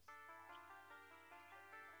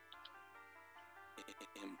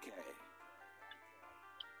MK.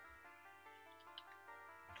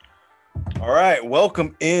 All right,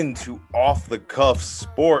 welcome into Off the Cuff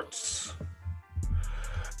Sports.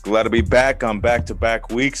 Glad to be back on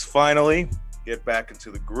back-to-back weeks finally. Get back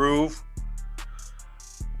into the groove.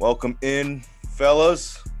 Welcome in,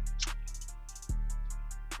 fellas.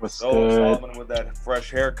 What's So, good? Solomon with that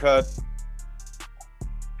fresh haircut.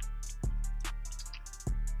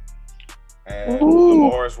 And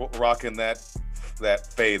Lamar's rocking that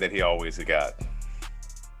fade that he always got.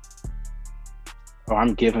 Oh,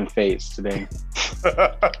 I'm giving face today. All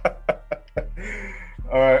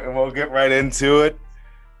right, and we'll get right into it.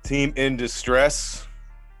 Team in distress.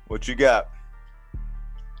 What you got?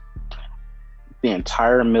 The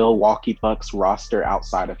entire Milwaukee Bucks roster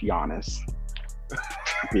outside of Giannis.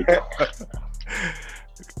 Because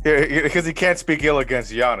he can't speak ill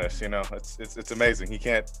against Giannis. You know, it's amazing. He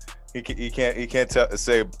can't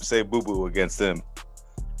say boo boo against him.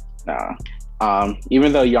 Nah.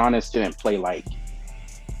 Even though Giannis didn't play like,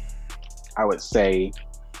 I would say,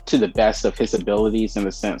 to the best of his abilities, in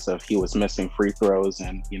the sense of he was missing free throws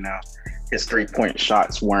and, you know, his 3-point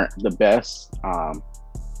shots weren't the best.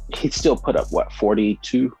 He still put up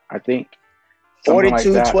 42, I think.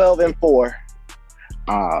 42, like 12, and 4.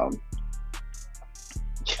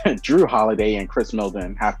 Drew Holiday and Chris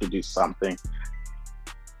Middleton have to do something.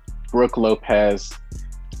 Brooke Lopez,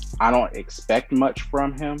 I don't expect much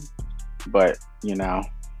from him, but, you know,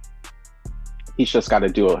 he's just got to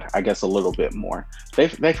do, I guess, a little bit more.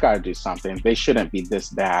 They've got to do something. They shouldn't be this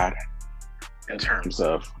bad in terms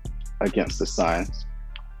of against the Suns.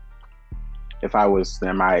 If I was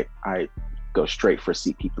them, I go straight for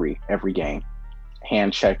CP3 every game.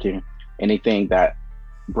 Hand checking, anything that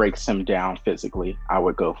breaks him down physically, I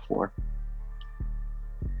would go for.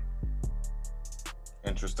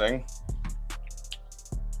 Interesting.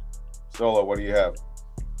 Solo, what do you have?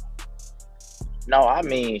 No, I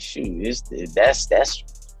mean, shoot,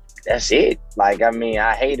 that's it. Like, I mean,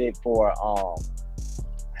 I hate it for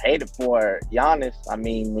Giannis. I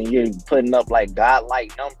mean, when you're putting up like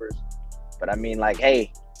godlike numbers, but I mean, like,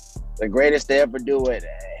 hey, the greatest to ever do it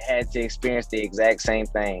had to experience the exact same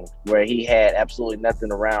thing, where he had absolutely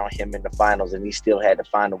nothing around him in the finals, and he still had to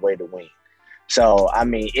find a way to win. So, I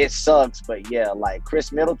mean, it sucks, but yeah, like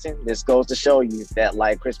Chris Middleton, this goes to show you that,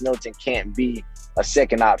 like, Chris Middleton can't be a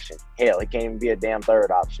second option. Hell, he can't even be a damn third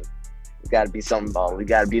option. We got to be something. We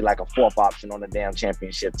got to be like a fourth option on the damn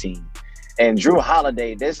championship team. And Drew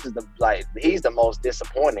Holiday, this is he's the most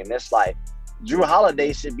disappointing. It's like Drew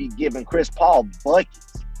Holiday should be giving Chris Paul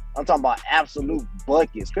buckets. I'm talking about absolute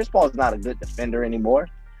buckets. Chris Paul's not a good defender anymore.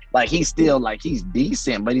 Like, he's still, like, he's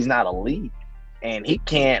decent, but he's not elite. And he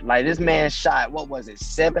can't, like, this man shot,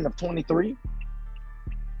 7 of 23?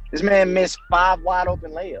 This man missed 5 wide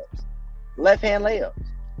open layups. Left-hand layups.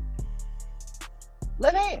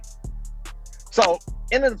 Left hand. So,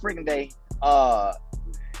 end of the freaking day,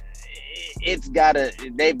 they've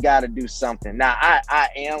got to do something. Now, I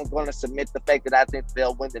am going to submit the fact that I think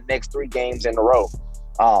they'll win the next 3 games in a row.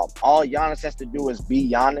 All Giannis has to do is be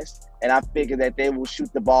Giannis, and I figure that they will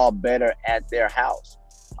shoot the ball better at their house.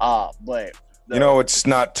 But it's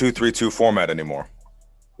not 2-3-2 format anymore.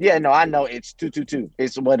 Yeah, no, I know it's 2-2-2.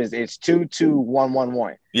 It's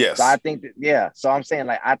 2-2-1-1-1. Yes. So I think that, So I'm saying,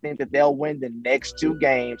 like, I think that they'll win the next 2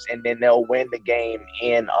 games, and then they'll win the game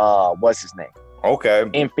in what's his name? Okay.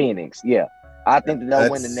 In Phoenix. Yeah. I think that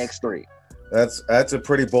they'll win the next 3. That's a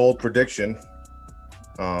pretty bold prediction.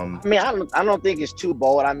 I mean, I don't think it's too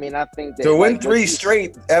bold. I mean, I think that to win 3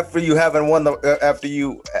 straight after you haven't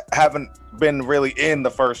been really in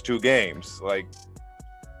the first 2 games, like,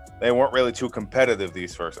 they weren't really too competitive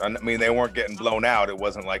these first. I mean, they weren't getting blown out. It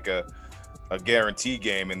wasn't like a guarantee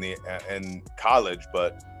game in college,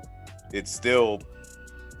 but it's still,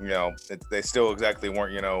 you know, they still exactly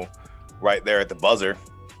weren't, you know, right there at the buzzer.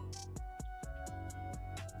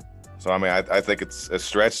 So, I mean, I think it's a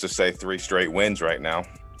stretch to say 3 straight wins right now.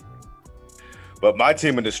 But my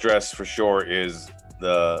team in distress for sure is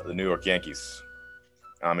the New York Yankees.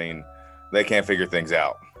 I mean, they can't figure things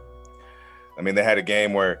out. I mean, they had a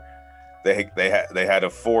game where they had to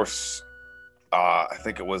force, I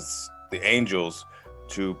think it was the Angels,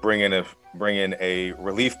 to bring in a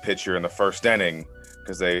relief pitcher in the first inning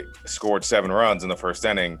because they scored 7 runs in the first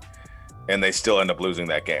inning, and they still end up losing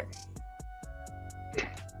that game.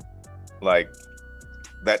 Like,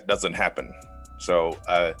 that doesn't happen. So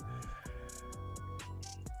I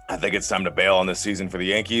think it's time to bail on this season for the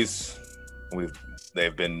Yankees.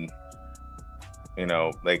 They've been, you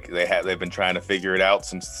know, they've been trying to figure it out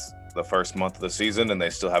since the first month of the season, and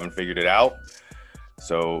they still haven't figured it out.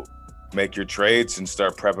 So make your trades and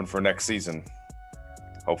start prepping for next season.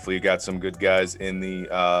 Hopefully, you got some good guys in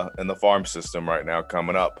the farm system right now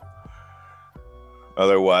coming up.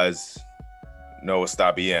 Otherwise, no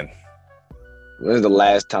está bien. When was the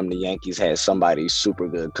last time the Yankees had somebody super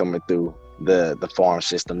good coming through the farm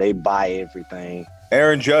system? They buy everything.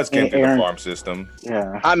 Aaron Judge came through the farm system.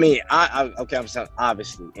 Yeah. I mean, I'm saying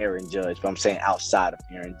obviously Aaron Judge, but I'm saying outside of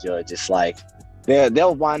Aaron Judge, it's like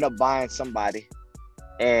they'll wind up buying somebody,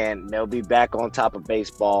 and they'll be back on top of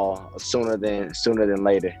baseball sooner than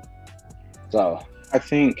later. So I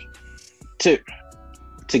think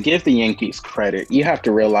to give the Yankees credit, you have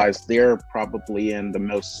to realize they're probably in the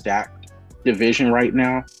most stacked division right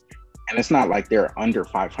now, and it's not like they're under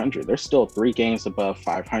 500. They're still 3 games above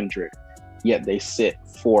 500. Yet they sit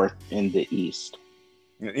 4th in the East.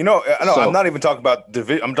 You know, I'm not even talking about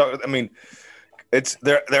division. I'm talking. I mean, it's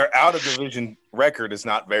their out of division record is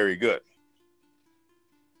not very good.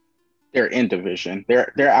 They're in division.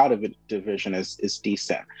 They're out of division is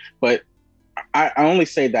decent, but I only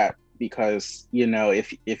say that because, you know,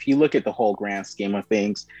 if you look at the whole grand scheme of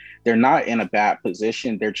things, they're not in a bad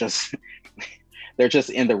position. They're just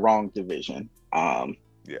in the wrong division.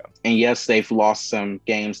 Yeah. And yes, they've lost some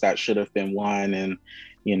games that should have been won, and,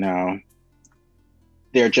 you know,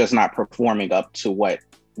 they're just not performing up to what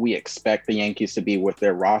we expect the Yankees to be with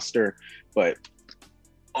their roster. But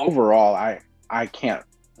overall, I can't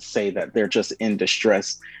say that they're just in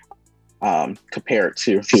distress compared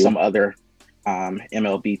to some other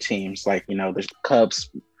MLB teams. Like, you know, the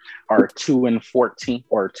Cubs are 2-14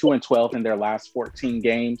 or 2-12 in their last 14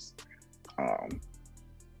 games.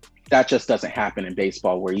 That just doesn't happen in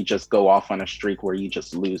baseball, where you just go off on a streak where you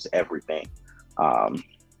just lose everything. Yeah.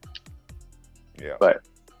 But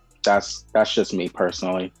that's just me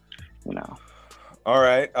personally, you know. All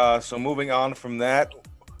right. So moving on from that,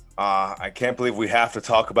 I can't believe we have to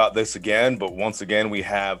talk about this again, but once again, we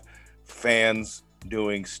have fans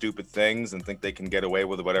doing stupid things and think they can get away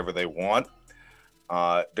with whatever they want.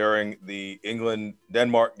 During the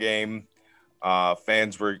England-Denmark game,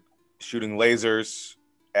 fans were shooting lasers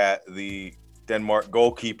at the Denmark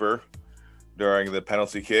goalkeeper during the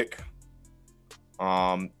penalty kick.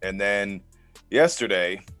 And then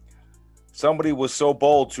yesterday, somebody was so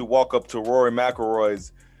bold to walk up to Rory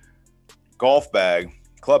McIlroy's club bag,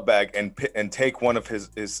 and take one of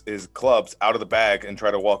his clubs out of the bag and try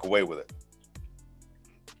to walk away with it.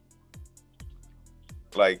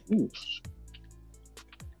 Like,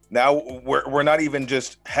 now we're not even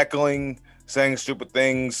just heckling, saying stupid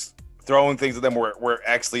things, throwing things at them. We're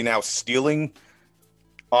actually now stealing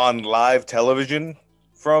on live television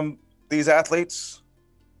from these athletes.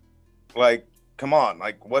 Like, come on,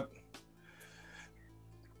 like what?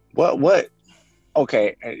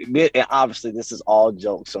 Okay, obviously this is all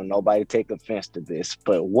jokes, so nobody take offense to this.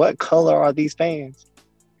 But what color are these fans?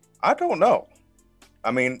 I don't know.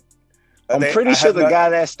 I mean, I'm pretty sure the guy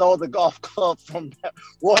that stole the golf club from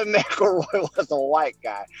Roy McIlroy was a white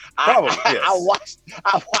guy. Probably, yes.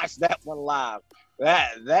 I watched that one live.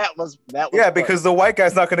 That was yeah, funny. because the white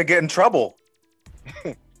guy's not going to get in trouble.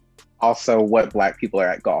 Also, what black people are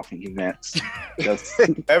at golfing events.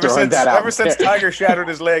 Ever since Tiger shattered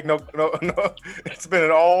his leg, no, it's been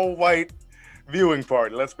an all-white viewing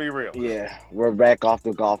party. Let's be real. Yeah, we're back off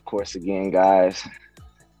the golf course again, guys.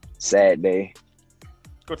 Sad day.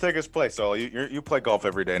 Go take his place, Solo. You play golf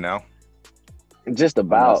every day now. Just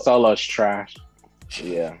about. Solo's trash.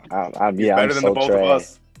 Yeah, He's better than the both of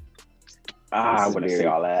us. I wouldn't say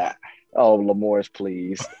all that. Oh, Lamorris,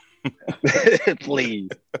 please. Please.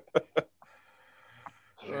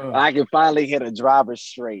 I can finally hit a driver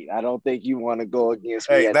straight. I don't think you want to go against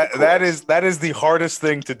me. Hey, that is the hardest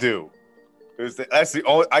thing to do. That's the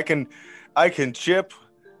only I can chip,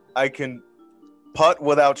 I can putt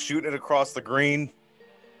without shooting it across the green.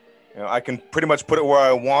 You know, I can pretty much put it where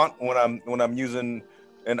I want when I'm using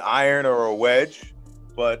an iron or a wedge.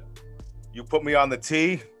 But you put me on the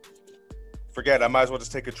tee, forget it. I might as well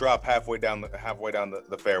just take a drop halfway down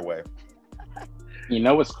the fairway. You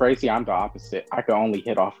know what's crazy? I'm the opposite. I can only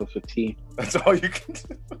hit off of a tee. That's all you can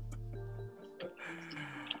do.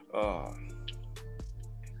 Oh.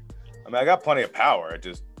 I mean, I got plenty of power.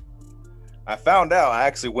 I found out. I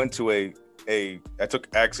actually went to I took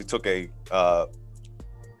a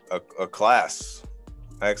class.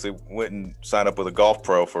 I actually went and signed up with a golf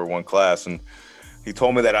pro for one class, and he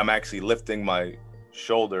told me that I'm actually lifting my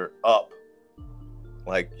shoulder up,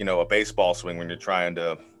 like, you know, a baseball swing when you're trying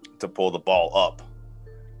to pull the ball up.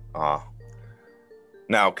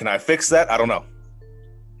 Now, can I fix that? I don't know.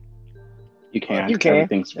 You can. You can.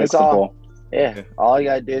 Everything's fixable. All you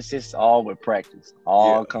gotta do is just all with practice.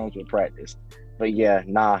 Comes with practice. But yeah,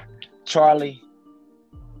 Charlie,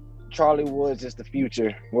 Charlie Woods is the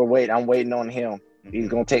future. I'm waiting on him. He's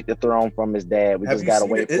gonna take the throne from his dad. We just gotta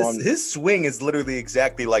wait for him. His swing is literally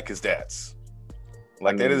exactly like his dad's.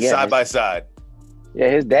 Like they're yeah, side by side. Yeah,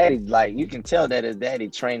 his daddy, like you can tell that his daddy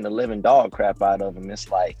trained the living dog crap out of him. It's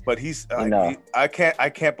like, but he's I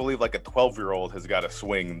can't believe like a 12-year-old has got a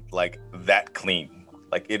swing like that clean.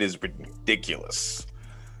 Like it is ridiculous.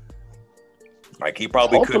 Like he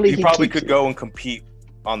probably could go and compete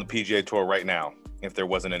on the PGA Tour right now if there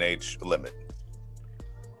wasn't an age limit.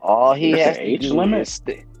 All he has an age limit.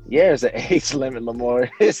 There's an age limit, Lamar.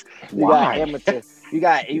 You got amateurs. You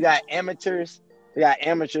got amateurs. You got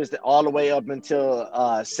amateurs that all the way up until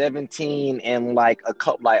 17 and like a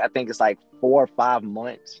couple, like I think it's like 4 or 5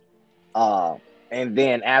 months. And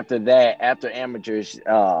then after that, after amateurs,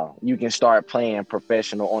 you can start playing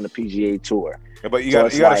professional on the PGA Tour. Yeah, but you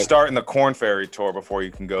got to start in the Korn Ferry Tour before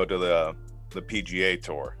you can go to the PGA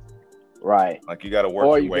Tour. Right. Like you got to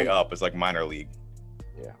work your way up. It's like minor league.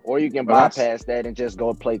 Yeah. Or you can bypass that and just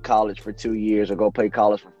go play college for 2 years or go play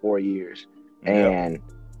college for 4 years. And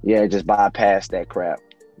just bypass that crap.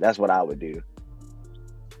 That's what I would do.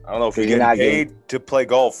 I don't know if you're getting paid to play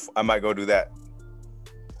golf. I might go do that.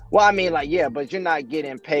 Well, I mean, like, yeah, but you're not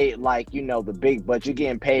getting paid like, the big, but you're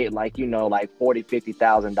getting paid like, like $40,000,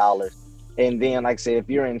 $50,000. And then, like I said, if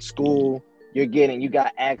you're in school, you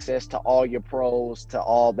got access to all your pros, to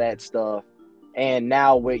all that stuff. And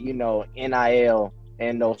now with, NIL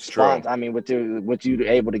and those sponsors, I mean, with you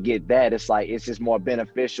able to get that, it's like, it's just more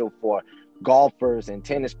beneficial for golfers and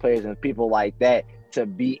tennis players and people like that to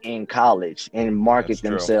be in college and market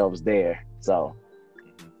themselves there. So.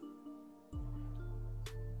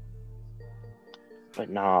 But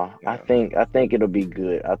no, I think it'll be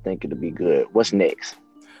good. I think it'll be good. What's next?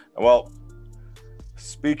 Well,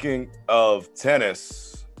 speaking of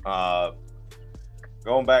tennis,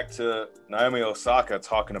 going back to Naomi Osaka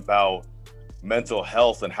talking about mental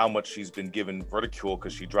health and how much she's been given ridicule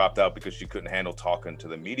because she dropped out because she couldn't handle talking to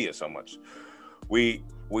the media so much. We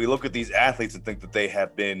look at these athletes and think that they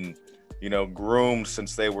have been, groomed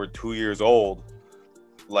since they were 2 years old,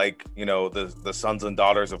 like, the sons and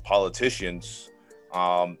daughters of politicians.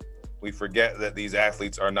 We forget that these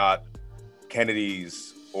athletes are not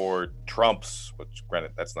Kennedys or Trumps, which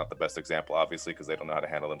granted, that's not the best example, obviously, because they don't know how to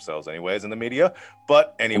handle themselves anyways in the media.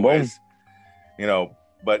 But anyways,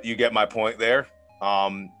 but you get my point there.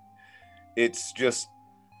 It's just,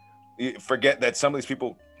 forget that some of these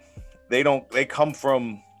people, they come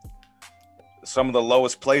from some of the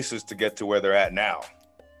lowest places to get to where they're at now.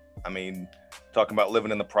 I mean, talking about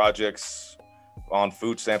living in the projects on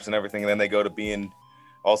food stamps and everything, and then they go to being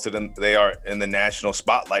also then they are in the national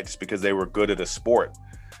spotlight just because they were good at a sport.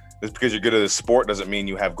 Just because you're good at a sport doesn't mean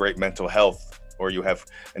you have great mental health,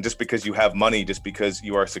 and just because you have money, just because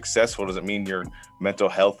you are successful doesn't mean your mental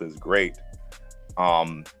health is great.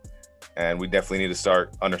 And we definitely need to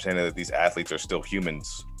start understanding that these athletes are still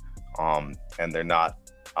humans, and they're not,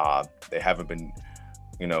 they haven't been,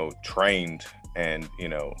 trained and,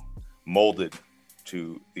 molded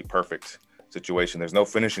to the perfect situation. There's no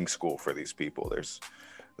finishing school for these people.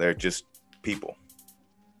 They're just people.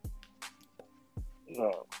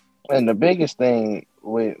 And the biggest thing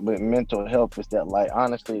with mental health is that, like,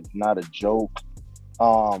 honestly, it's not a joke.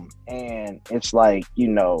 And it's like,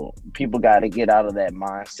 people got to get out of that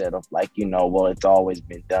mindset of like, well, it's always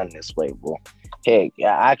been done this way. Well, heck,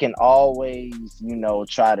 I can always,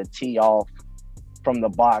 try to tee off from the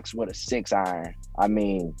box with a 6-iron. I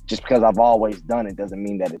mean, just because I've always done it doesn't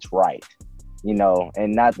mean that it's right,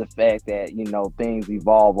 and not the fact that, things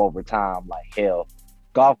evolve over time. Like, hell,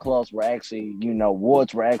 golf clubs were actually,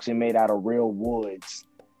 woods were actually made out of real woods.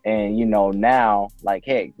 And, now, like,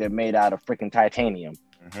 heck, they're made out of freaking titanium.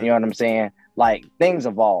 Mm-hmm. You know what I'm saying? Like, things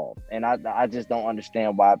evolve. And I just don't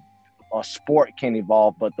understand why a sport can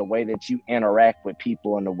evolve, but the way that you interact with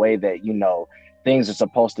people and the way that, things are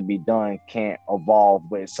supposed to be done can't evolve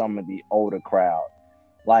with some of the older crowd.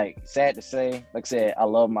 Like, sad to say, like I said, I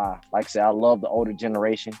love the older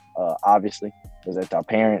generation, obviously, because it's our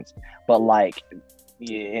parents. But, like,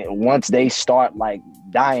 once they start, like,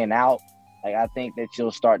 dying out, like, I think that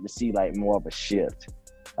you'll start to see, like, more of a shift,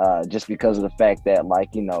 just because of the fact that,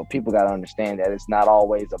 like, people got to understand that it's not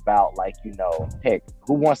always about, like, heck,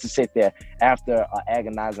 who wants to sit there after an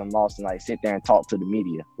agonizing loss and, like, sit there and talk to the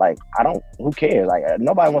media? Like, who cares? Like,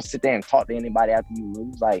 nobody wants to sit there and talk to anybody after you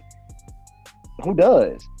lose. Like, who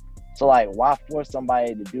does? So, like, why force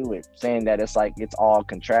somebody to do it, saying that it's like it's all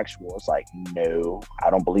contractual? It's like, no, I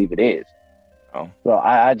don't believe it is. Oh, So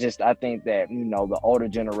I think that, the older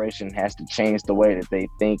generation has to change the way that they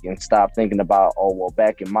think and stop thinking about, oh, well,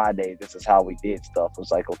 back in my day, this is how we did stuff.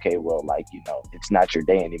 It's like, okay, well, like, it's not your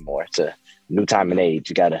day anymore. It's a new time and age.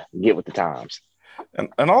 You got to get with the times.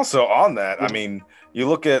 and also on that, I mean, you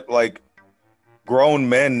look at like grown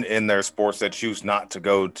men in their sports that choose not to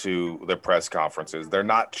go to their press conferences. They're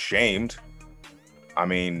not shamed. I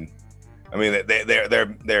mean, they're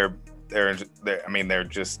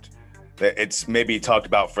just. It's maybe talked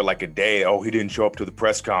about for like a day. Oh, he didn't show up to the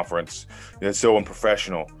press conference. It's so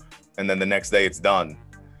unprofessional. And then the next day it's done.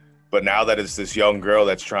 But now that it's this young girl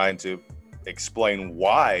that's trying to explain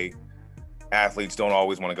why athletes don't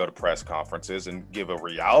always want to go to press conferences and give a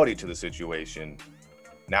reality to the situation.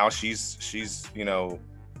 Now she's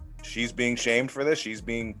being shamed for this. She's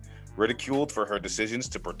being ridiculed for her decisions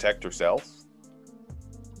to protect herself.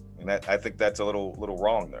 And I think that's a little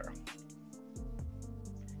wrong there.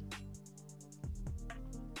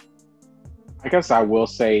 I guess I will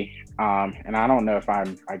say, and I don't know if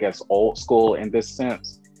I'm, old school in this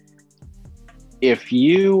sense. If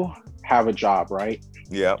you have a job, right?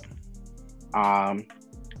 Yeah. And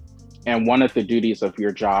one of the duties of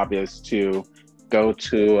your job is to go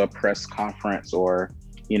to a press conference or,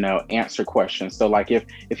 answer questions. So like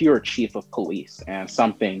if you're a chief of police and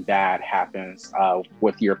something bad happens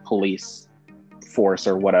with your police force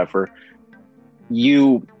or whatever,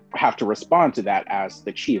 you have to respond to that as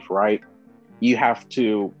the chief, right? You have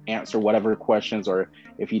to answer whatever questions, or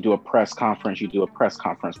if you do a press conference, you do a press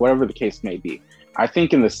conference, whatever the case may be. I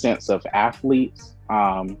think in the sense of athletes,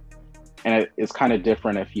 and it's kind of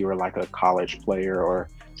different if you were like a college player or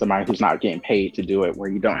somebody who's not getting paid to do it,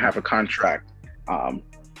 where you don't have a contract.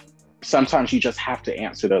 Sometimes you just have to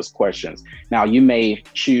answer those questions. Now, you may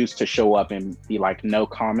choose to show up and be like, no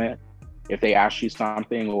comment if they ask you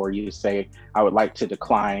something, or you say, I would like to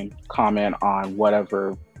decline comment on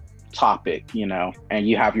whatever topic, and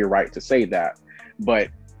you have your right to say that. But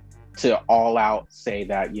to all out say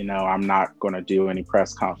that, I'm not going to do any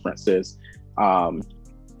press conferences,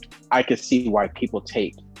 I could see why people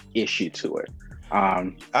take issue to it.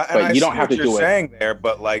 But you don't have to do it. Saying there,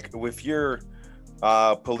 but like if you're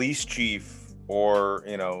police chief or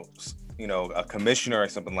a commissioner or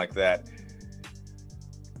something like that,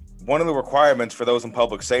 one of the requirements for those in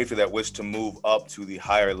public safety that wish to move up to the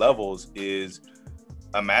higher levels is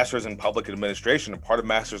a master's in public administration. And part of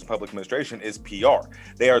master's in public administration is PR.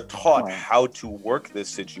 They are taught how to work this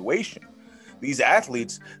situation. These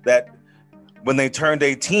athletes that when they turned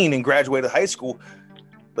 18 and graduated high school,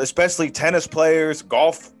 especially tennis players,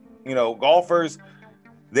 golfers,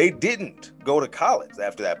 they didn't go to college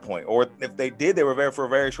after that point. Or if they did, they were there for a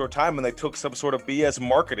very short time and they took some sort of BS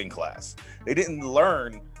marketing class. They didn't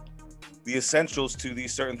learn the essentials to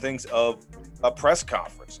these certain things of a press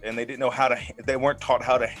conference, and they didn't know they weren't taught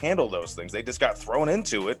how to handle those things. They just got thrown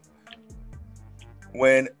into it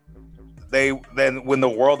when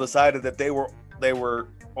the world decided that they were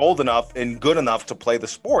old enough and good enough to play the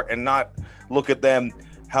sport, and not look at them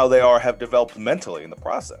how they have developed mentally in the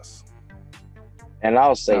process. And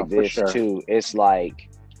I'll say this too, it's like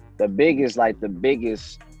the biggest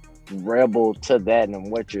rebel to that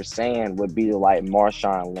and what you're saying would be like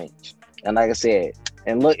Marshawn Lynch. And like I said,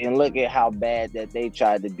 and look at how bad that they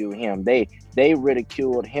tried to do him. They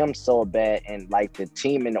ridiculed him so bad, and like the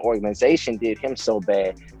team and the organization did him so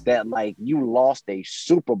bad that like you lost a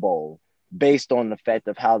Super Bowl based on the fact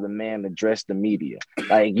of how the man addressed the media.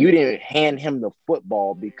 Like you didn't hand him the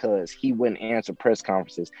football because he wouldn't answer press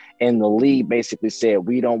conferences. And the league basically said,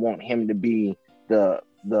 we don't want him to be the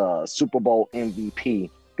Super Bowl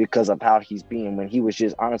MVP because of how he's being, when he was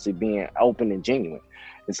just honestly being open and genuine.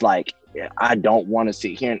 It's like, I don't want to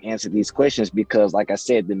sit here and answer these questions because, like I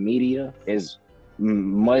said, the media, as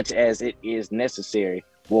much as it is necessary,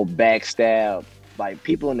 will backstab. Like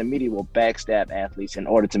people in the media will backstab athletes in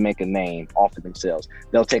order to make a name off of themselves.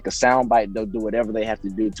 They'll take a soundbite. They'll do whatever they have to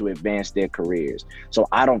do to advance their careers. So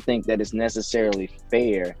I don't think that it's necessarily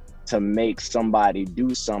fair to make somebody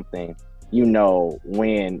do something,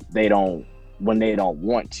 when they don't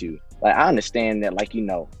want to. Like, I understand that, like,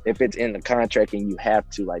 if it's in the contract and you have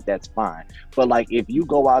to, like, that's fine. But, like, if you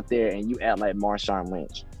go out there and you act like Marshawn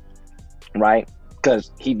Lynch, right?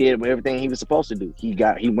 Because he did everything he was supposed to do. He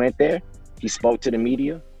went there, he spoke to the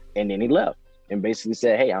media, and then he left and basically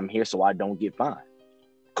said, hey, I'm here so I don't get fined.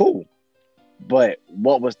 Cool. But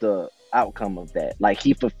what was the outcome of that? Like,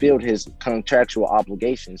 he fulfilled his contractual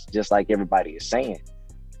obligations, just like everybody is saying.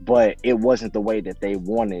 But it wasn't the way that they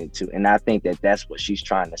wanted it to. And I think that that's what she's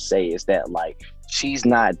trying to say, is that like, she's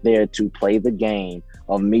not there to play the game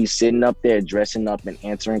of me sitting up there, dressing up and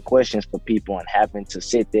answering questions for people and having to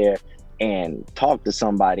sit there and talk to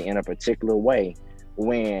somebody in a particular way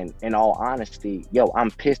when, in all honesty, yo, I'm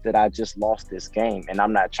pissed that I just lost this game, and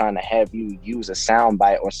I'm not trying to have you use a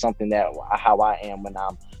soundbite or something that how I am when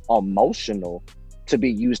I'm emotional to be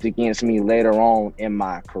used against me later on in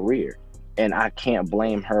my career. And I can't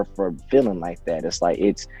blame her for feeling like that. It's like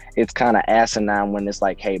it's kind of asinine when it's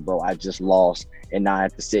like, hey bro, I just lost and now I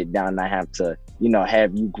have to sit down and I have to,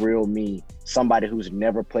 have you grill me, somebody who's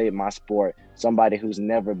never played my sport, somebody who's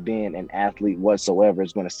never been an athlete whatsoever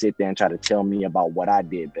is going to sit there and try to tell me about what I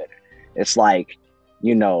did better. It's like,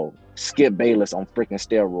 Skip Bayless on freaking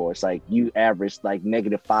steroids. Like, you averaged like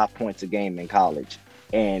 -5 points a game in college.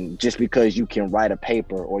 And just because you can write a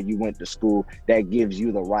paper or you went to school, that gives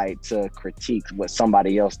you the right to critique what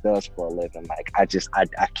somebody else does for a living. Like, I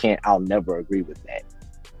can't, I'll never agree with that.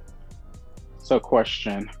 So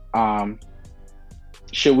question,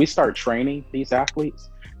 should we start training these athletes?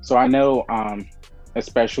 So I know,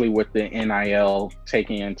 especially with the NIL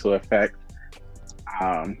taking into effect,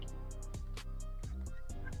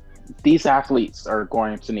 these athletes are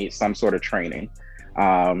going to need some sort of training.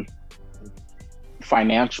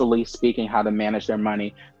 Financially speaking, how to manage their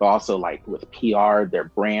money, but also like with PR, their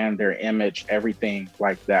brand, their image, everything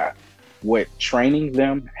like that. Would training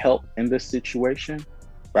them help in this situation?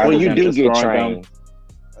 Well, you do get trained,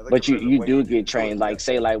 but you do get trained. Like,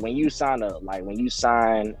 say, like when you sign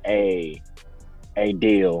a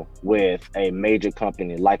deal with a major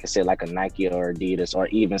company, like I said, like a Nike or Adidas, or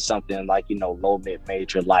even something like, low mid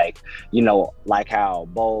major, like how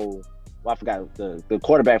I forgot the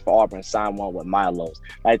quarterback for Auburn signed one with Milos.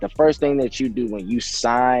 Like, the first thing that you do when you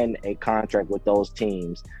sign a contract with those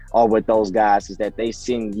teams or with those guys is that they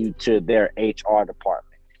send you to their HR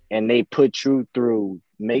department and they put you through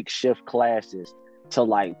makeshift classes to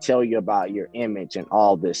like tell you about your image and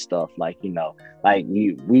all this stuff. I've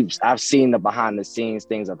seen the behind the scenes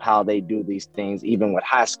things of how they do these things, even with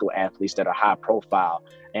high school athletes that are high profile,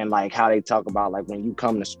 and like how they talk about like when you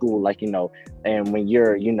come to school, and when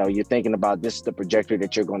you're thinking about this is the trajectory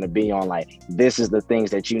that you're going to be on, like this is the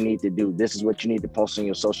things that you need to do, this is what you need to post on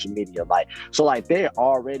your social media, they're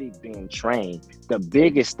already being trained. The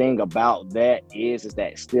biggest thing about that is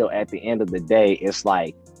that still at the end of the day, it's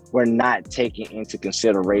like we're not taking into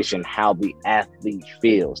consideration how the athlete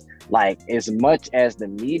feels. Like, as much as the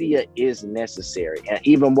media is necessary, and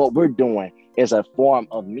even what we're doing is a form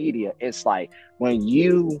of media, it's like when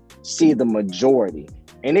you see the majority,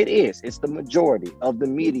 and it's the majority of the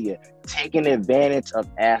media taking advantage of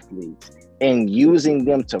athletes and using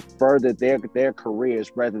them to further their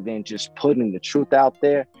careers rather than just putting the truth out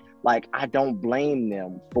there. Like, I don't blame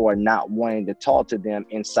them for not wanting to talk to them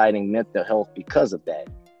and citing mental health because of that.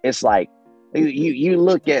 It's like, you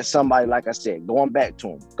look at somebody, like I said, going back to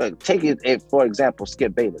him, take it for example,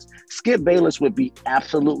 Skip Bayless. Skip Bayless would be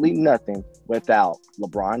absolutely nothing without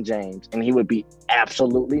LeBron James, and he would be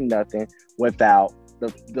absolutely nothing without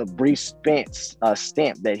the brief stint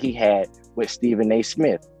that he had with Stephen A.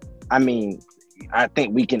 Smith. I mean, I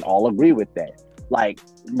think we can all agree with that. Like,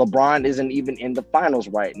 LeBron isn't even in the finals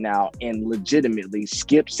right now, and legitimately,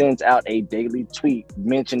 Skip sends out a daily tweet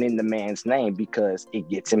mentioning the man's name because it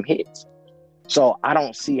gets him hits. So I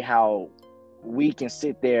don't see how we can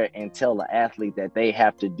sit there and tell an athlete that they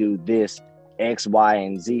have to do this X, Y,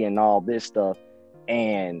 and Z and all this stuff.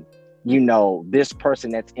 And, this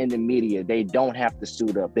person that's in the media, they don't have to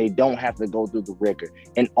suit up. They don't have to go through the rigor.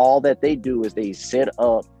 And all that they do is they sit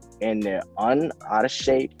up in their out of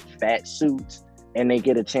shape, fat suits, and they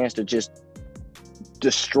get a chance to just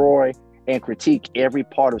destroy and critique every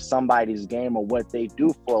part of somebody's game or what they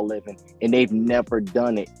do for a living, and they've never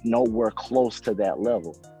done it nowhere close to that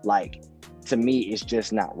level. Like, to me, it's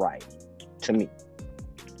just not right. To me.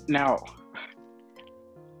 Now,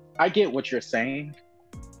 I get what you're saying,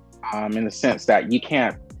 in the sense that you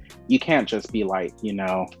can't just be like,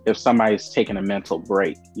 if somebody's taking a mental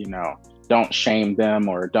break, don't shame them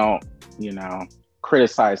or don't,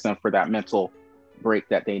 criticize them for that mental break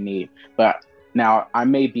that they need. But now, I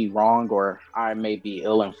may be wrong or I may be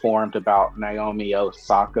ill-informed about Naomi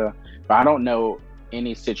Osaka, but I don't know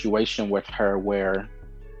any situation with her where,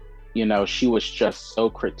 she was just so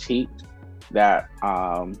critiqued that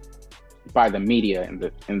by the media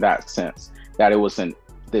in that sense, that it wasn't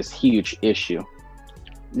this huge issue.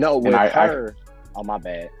 No, with her, oh my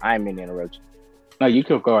bad, I didn't mean to interrupt you. No, you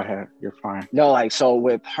could go ahead. You're fine. No, so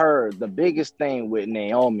with her, the biggest thing with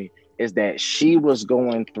Naomi is that she was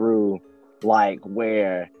going through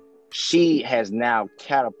where she has now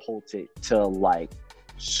catapulted to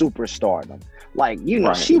superstardom. Right.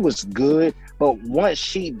 She was good, but once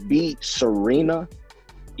she beat Serena,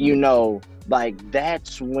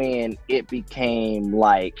 that's when it became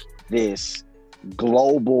this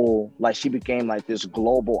global, like she became like this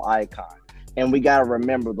global icon. And we got to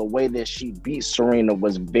remember the way that she beat Serena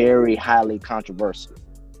was very highly controversial.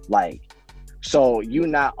 Like, so you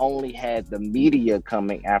not only had the media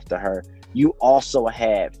coming after her, you also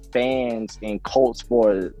had fans and cults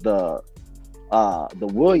for the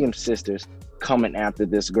Williams sisters coming after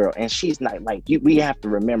this girl. And she's not like, we have to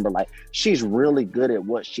remember, like, she's really good at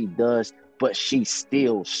what she does, but she's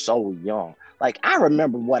still so young. Like, I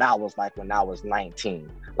remember what I was like when I was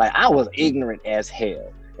 19. Like, I was ignorant as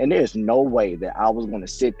hell. And there's no way that I was going to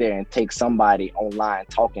sit there and take somebody online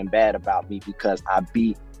talking bad about me because I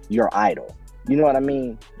beat your idol. You know what I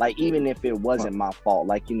mean? Like, even if it wasn't my fault,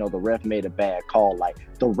 like, you know, the ref made a bad call. Like,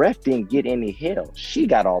 the ref didn't get any hell. She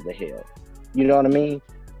got all the hell. You know what I mean?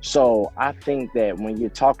 So I think that when you're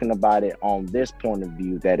talking about it on this point of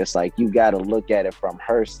view, that it's like you got to look at it from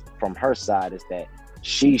her side, is that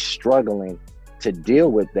she's struggling to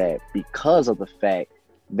deal with that because of the fact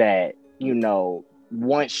that, you know,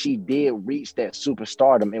 once she did reach that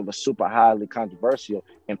superstardom, it was super highly controversial,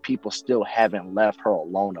 and people still haven't left her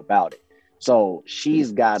alone about it. So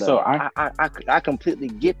she's got to. So I completely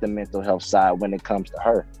get the mental health side when it comes to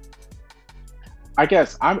her. I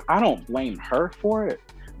guess I don't blame her for it,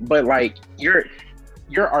 but like your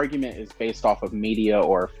argument is based off of media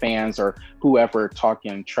or fans or whoever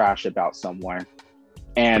talking trash about someone.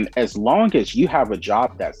 And as long as you have a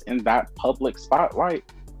job that's in that public spotlight,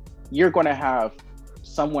 you're going to have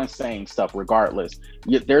someone saying stuff regardless.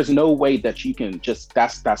 There's no way that you can just,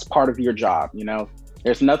 that's part of your job, you know?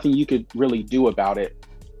 There's nothing you could really do about it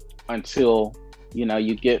until, you know,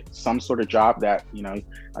 you get some sort of job that, you know,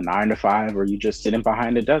 a 9 to 5, or you just sitting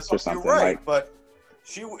behind a desk or something. You're right, like, but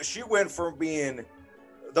she went from being,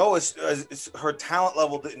 though her talent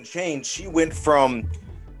level didn't change, she went from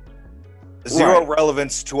zero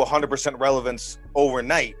relevance to 100% relevance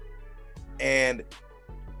overnight, and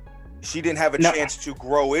she didn't have a chance to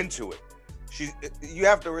grow into it. You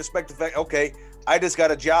have to respect the fact, okay, I just got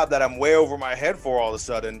a job that I'm way over my head for all of a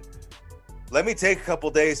sudden. Let me take a couple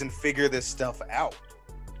days and figure this stuff out.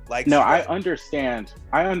 Like, no, I understand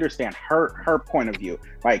her point of view.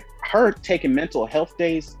 Like, her taking mental health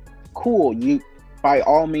days, cool. You by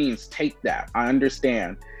all means take that. I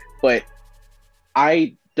understand, but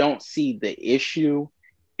I don't see the issue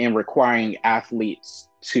in requiring athletes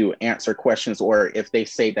to answer questions, or if they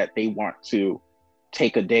say that they want to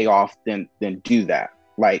take a day off, then do that.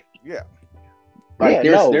 Like, yeah, like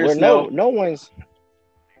there's no one's.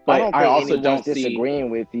 But I also don't disagreeing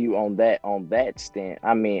with you on that stand.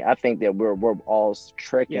 I mean, I think that we're all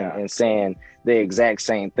trekking and saying the exact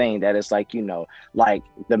same thing. That it's like, you know, like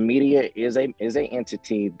the media is a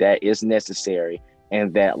entity that is necessary,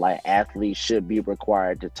 and that like athletes should be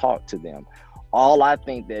required to talk to them. All I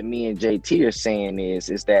think that me and JT are saying is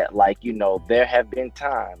that, like, you know, there have been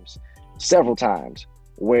several times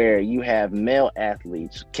where you have male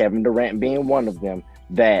athletes, Kevin Durant being one of them,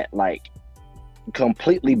 that like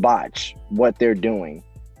completely botch what they're doing,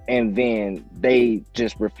 and then they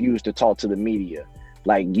just refuse to talk to the media.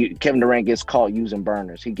 Like, Kevin Durant gets caught using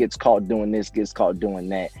burners, he gets caught doing this, gets caught doing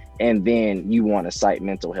that, and then you want to cite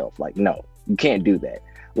mental health. Like, no, you can't do that.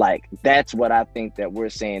 Like, that's what I think that we're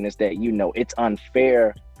saying, is that, you know, it's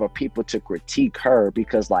unfair for people to critique her,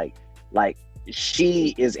 because like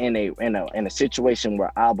she is in a situation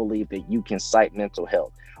where I believe that you can cite mental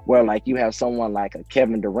health, where like you have someone like a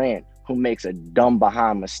Kevin Durant who makes a dumb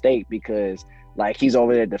behind mistake because like he's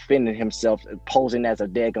over there defending himself, posing as a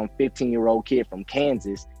daggum 15-year-old kid from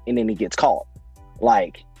Kansas, and then he gets caught.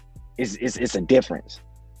 Like, it's a difference.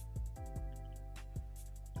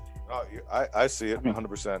 Oh, I see it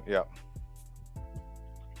 100%. Yeah.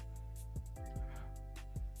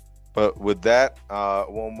 But with that,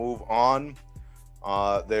 we'll move on.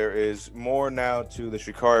 There is more now to the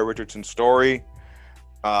Sha'Carri Richardson story.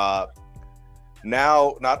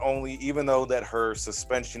 Now, not only, even though that her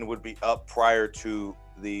suspension would be up prior to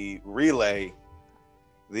the relay,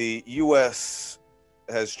 the U.S.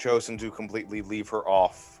 has chosen to completely leave her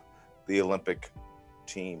off the Olympic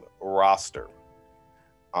team roster.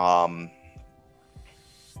 I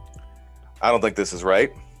don't think this is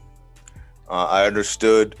right. I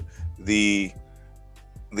understood the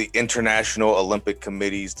International Olympic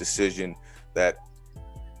Committee's decision that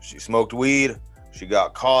she smoked weed, she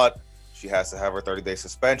got caught, she has to have her 30-day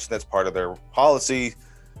suspension. That's part of their policy.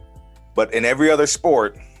 But in every other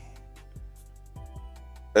sport,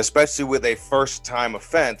 especially with a first-time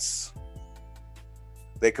offense,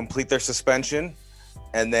 they complete their suspension,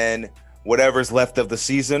 and then whatever's left of the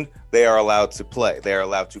season, they are allowed to play. They are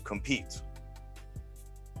allowed to compete.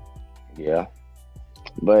 Yeah,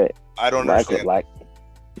 but I don't understand.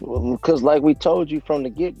 Because, like we told you from the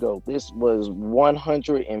get go, this was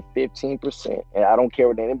 115%. And I don't care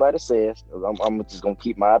what anybody says. I'm just going to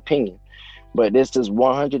keep my opinion. But this is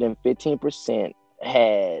 115%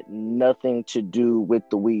 had nothing to do with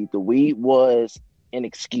the weed. The weed was an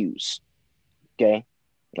excuse. Okay.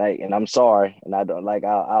 Like, and I'm sorry. And I don't like,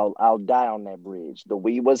 I'll die on that bridge. The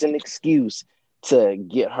weed was an excuse to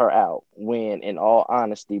get her out. When, in all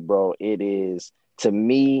honesty, bro, it is, to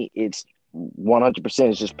me, it's 100%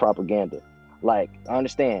 is just propaganda. Like, I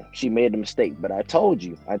understand she made a mistake, but I told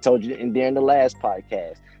you during the last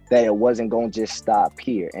podcast that it wasn't going to just stop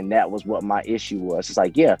here. And that was what my issue was. It's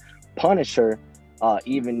like, yeah, punish her,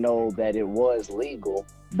 even though that it was legal,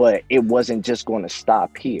 but it wasn't just going to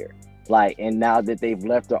stop here. Like, and now that they've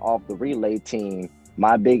left her off the relay team,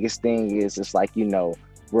 my biggest thing is, it's like,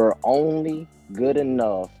 we're only good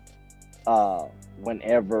enough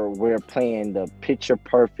whenever we're playing the picture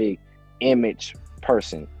perfect image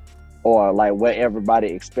person, or like what everybody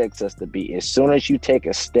expects us to be. As soon as you take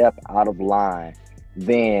a step out of line,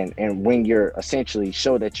 then, and when you're essentially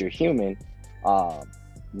show that you're human,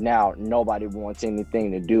 now nobody wants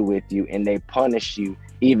anything to do with you, and they punish you,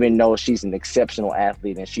 even though she's an exceptional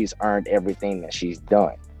athlete and she's earned everything that she's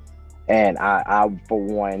done. And I for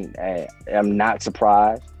one, am not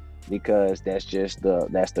surprised, because that's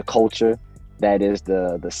the culture, that is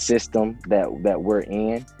the system that we're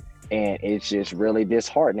in. And it's just really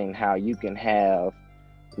disheartening how you can have,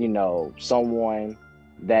 someone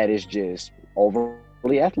that is just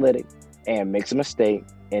overly athletic and makes a mistake,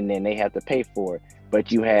 and then they have to pay for it. But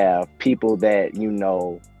you have people that,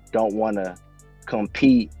 don't want to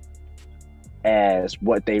compete as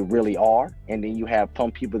what they really are. And then you have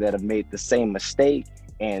some people that have made the same mistake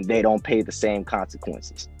and they don't pay the same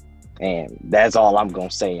consequences. And that's all I'm going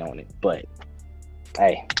to say on it. But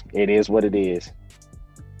hey, it is what it is.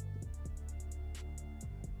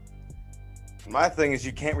 My thing is,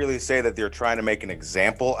 you can't really say that they're trying to make an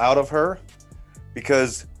example out of her,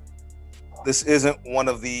 because this isn't one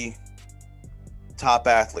of the top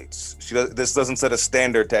athletes. This doesn't set a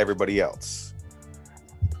standard to everybody else.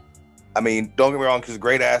 I mean, don't get me wrong, she's a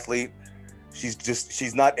great athlete.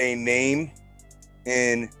 She's not a name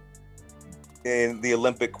in the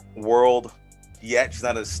Olympic world yet. She's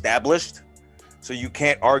not established. So you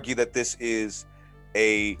can't argue that this is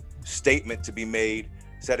a statement to be made,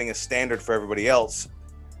 setting a standard for everybody else,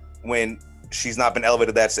 when she's not been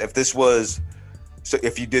elevated.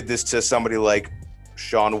 If you did this to somebody like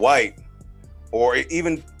Shaun White, or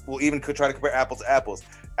we'll even could try to compare apples to apples,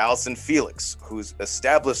 Allyson Felix, who's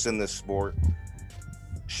established in this sport,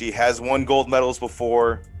 she has won gold medals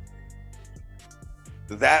before.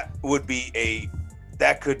 That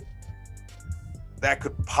could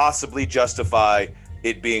possibly justify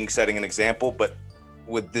it being setting an example. But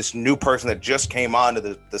with this new person that just came onto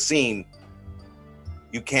the scene,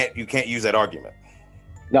 you can't use that argument.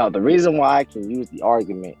 No, the reason why I can use the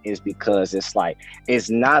argument is because it's like, it's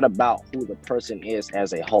not about who the person is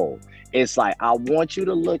as a whole. It's like, I want you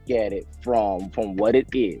to look at it from what it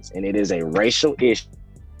is, and it is a racial issue.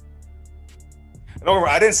 No,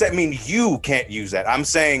 I didn't mean you can't use that. I'm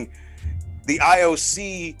saying the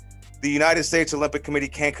IOC, the United States Olympic Committee,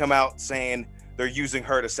 can't come out saying they're using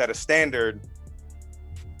her to set a standard.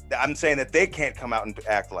 I'm saying that they can't come out and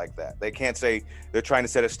act like that. They can't say they're trying to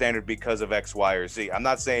set a standard because of X, Y, or Z. I'm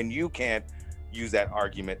not saying you can't use that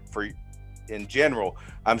argument in general.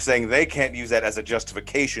 I'm saying they can't use that as a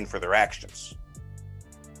justification for their actions.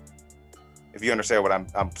 If you understand what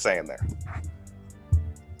I'm saying there.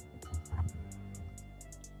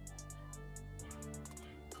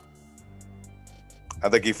 I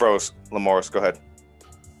think he froze. Lamorris, go ahead.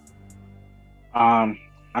 I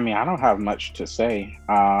mean, I don't have much to say.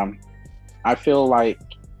 I feel like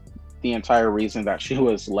the entire reason that she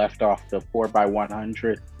was left off the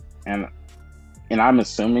 4x100, and I'm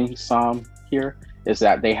assuming some here, is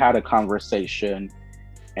that they had a conversation,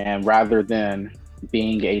 and rather than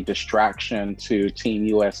being a distraction to Team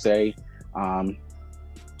USA,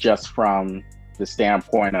 just from the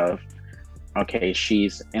standpoint of, okay,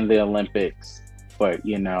 she's in the Olympics, but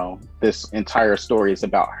this entire story is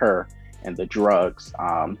about her and the drugs.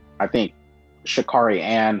 I think Sha'Carri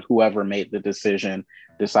and whoever made the decision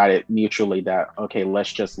decided mutually that, okay,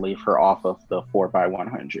 let's just leave her off of the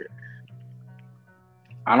 4x100.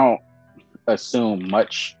 I don't assume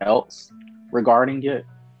much else regarding it.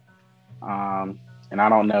 And I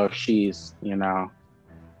don't know if she's,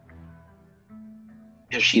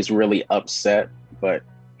 if she's really upset, but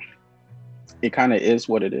it kind of is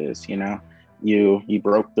what it is, You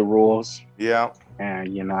broke the rules. Yeah.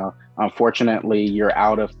 And, unfortunately, you're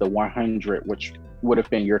out of the 100, which would have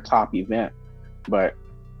been your top event. But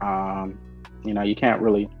You can't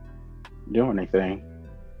really do anything.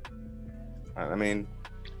 I mean,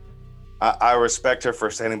 I respect her for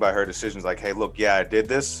standing by her decisions. Like, hey, look, yeah, I did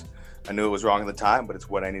this. I knew it was wrong at the time, but it's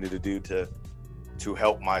what I needed to do to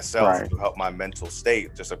help myself, Right. to help my mental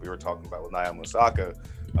state. Just like we were talking about with Naomi Osaka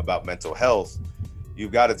about mental health.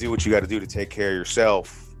 You've got to do what you got to do to take care of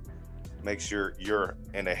yourself, make sure you're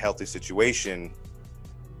in a healthy situation,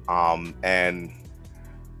 and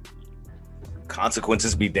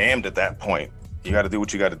consequences be damned at that point. You got to do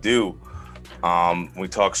what you got to do. We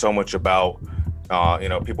talk so much about,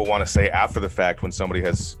 people want to say after the fact when somebody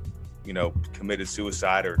has, committed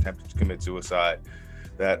suicide or attempted to commit suicide,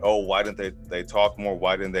 that, oh, why didn't they talk more?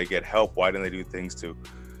 Why didn't they get help? Why didn't they do things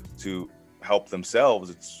to help themselves?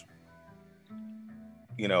 It's,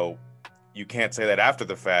 you can't say that after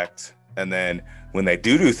the fact. And then when they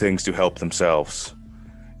do things to help themselves,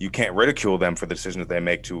 you can't ridicule them for the decision that they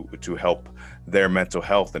make to help their mental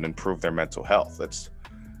health and improve their mental health. That's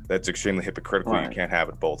extremely hypocritical. Right. You can't have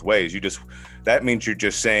it both ways. That means you're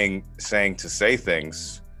just saying to say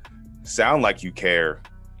things, sound like you care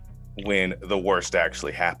when the worst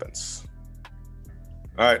actually happens.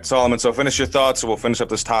 All right, Solomon, so finish your thoughts. So we'll finish up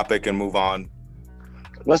this topic and move on.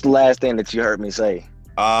 What's the last thing that you heard me say?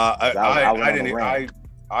 I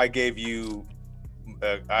gave you,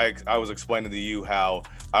 I was explaining to you how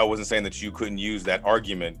I wasn't saying that you couldn't use that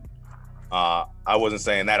argument. I wasn't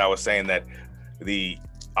saying that. I was saying that the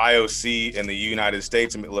IOC and the United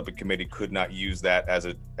States Olympic Committee could not use that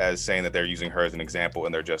as saying that they're using her as an example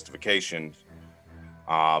in their justification.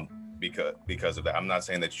 Because of that. I'm not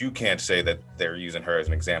saying that you can't say that they're using her as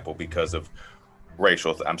an example because of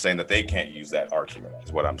racial. I'm saying that they can't use that argument.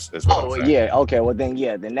 Is what I'm saying. Yeah. Okay. Well, then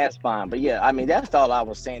that's fine. But yeah, I mean, that's all I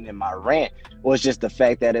was saying in my rant was just the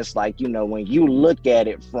fact that it's like, when you look at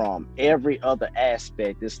it from every other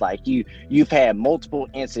aspect, it's like you've had multiple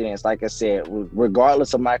incidents. Like I said,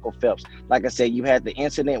 regardless of Michael Phelps, like I said, you had the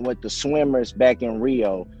incident with the swimmers back in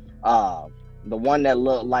Rio. The one that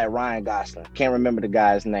looked like Ryan Gosling. Can't remember the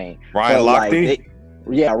guy's name. Ryan Lochte?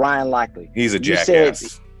 Ryan Lochte. He's a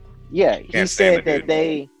jackass. He said that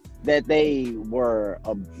they were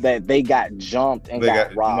that they got jumped and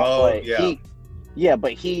got robbed.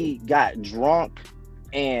 But he got drunk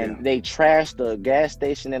and they trashed the gas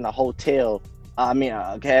station in a hotel. A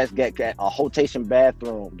gas station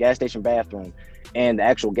bathroom and the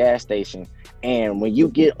actual gas station. And when you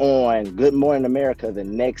get on Good Morning America the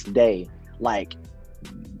next day, like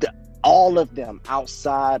all of them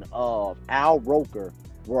outside of Al Roker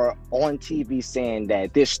were on TV saying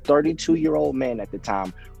that this 32-year-old man at the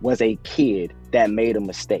time was a kid that made a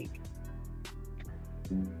mistake.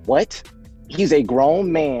 What? He's a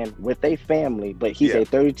grown man with a family, but he's a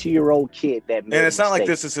 32-year-old kid that made a mistake. And it's not like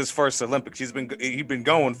this is his first Olympics. He's been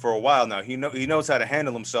going for a while now. He knows how to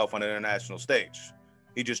handle himself on an international stage.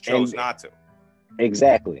 He just chose not to.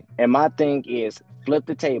 Exactly. And my thing is, flip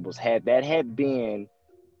the tables. Had been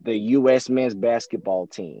the U.S. men's basketball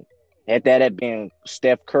team, had been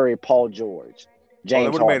Steph Curry, Paul George, James they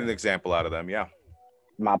would have made an example out of them, yeah.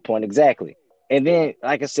 My point exactly. And then,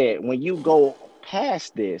 like I said, when you go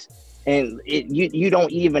past this, and you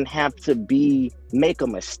don't even have to make a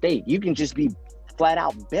mistake. You can just be flat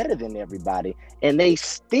out better than everybody, and they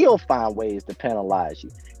still find ways to penalize you.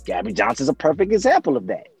 Gabby Johnson's a perfect example of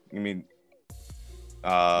that. You mean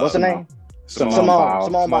what's her name? Simone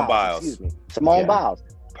Biles. Excuse me. Simone Biles.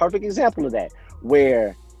 Perfect example of that,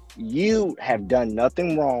 where you have done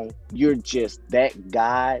nothing wrong. You're just that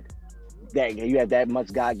guy, that you have that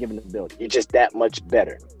much God-given ability. You're just that much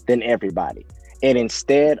better than everybody. And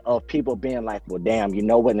instead of people being like, well, damn, you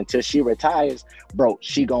know what? Until she retires, bro,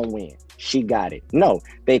 she gonna win. She got it. No,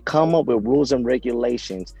 they come up with rules and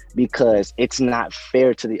regulations because it's not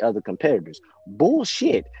fair to the other competitors.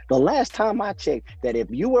 Bullshit. The last time I checked, that if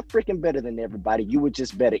you were freaking better than everybody, you were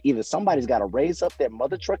just better. Either somebody's got to raise up their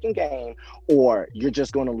mother trucking game, or you're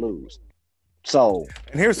just going to lose. So,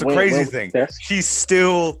 and here's the crazy thing: she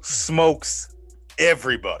still smokes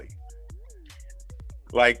everybody.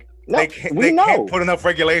 Like they can't put enough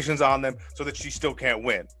regulations on them so that she still can't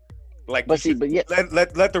win. Like, let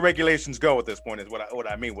the regulations go at this point is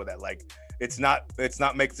what I mean with that. like it's not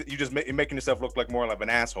you're making yourself look like more like an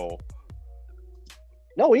asshole.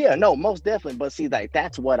 No, most definitely. But see, like,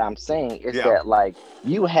 that's what I'm saying is that, like,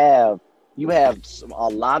 you have a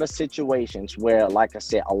lot of situations where, like I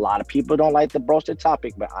said, a lot of people don't like to broach the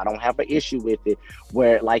topic, but I don't have an issue with it,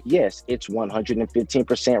 where, like, yes, it's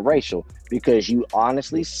 115% racial, because you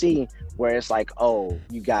honestly see where it's like, oh,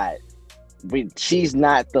 she's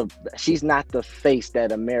not the face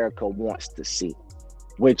that America wants to see.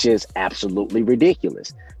 which is absolutely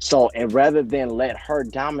ridiculous. So, and rather than let her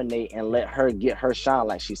dominate and let her get her shine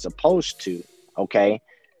like she's supposed to, okay,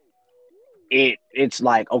 it's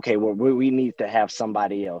like, okay, well, we need to have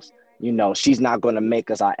somebody else. You know, she's not going to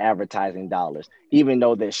make us our advertising dollars, even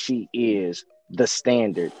though that she is the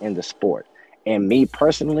standard in the sport. And me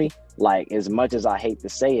personally, like, as much as I hate to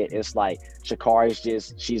say it, it's like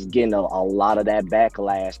she's getting a lot of that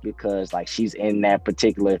backlash because, like, she's in that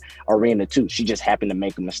particular arena too. She just happened to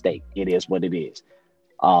make a mistake. It is what it is.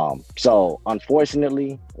 So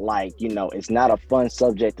unfortunately, like, you know, it's not a fun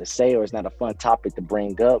subject to say, or it's not a fun topic to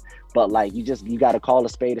bring up, but like, you got to call a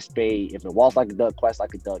spade a spade. If it walks like a duck, quacks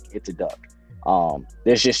like a duck, it's a duck.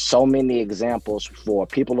 There's just so many examples for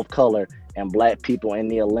people of color and Black people in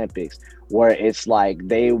the Olympics where it's like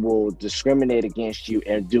they will discriminate against you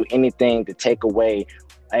and do anything to take away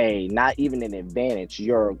not even an advantage,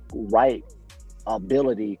 your right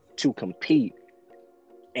ability to compete.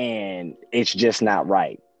 And it's just not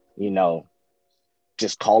right. You know,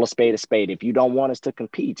 just call a spade a spade. If you don't want us to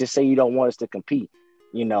compete, just say you don't want us to compete.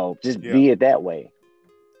 You know, just be it that way.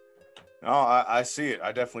 No, I see it.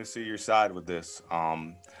 I definitely see your side with this.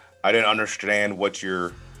 I didn't understand what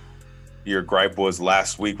your gripe was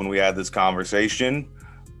last week when we had this conversation,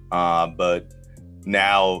 but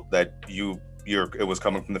now that it was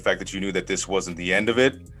coming from the fact that you knew that this wasn't the end of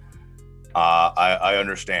it, I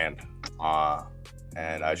understand.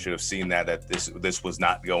 And I should have seen that this was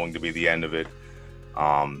not going to be the end of it,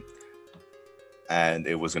 and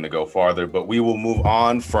it was going to go farther. But we will move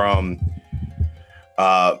on from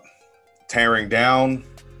tearing down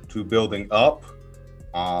to building up.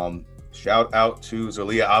 Shout out to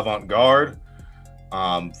Zalia Avant-Garde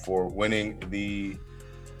for winning the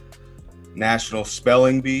National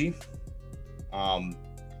Spelling Bee.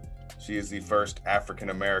 She is the first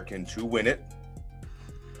African American to win it.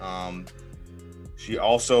 She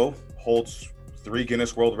also holds 3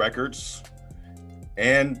 Guinness World Records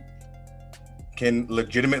and can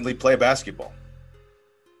legitimately play basketball.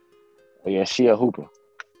 Yeah, she a hooper.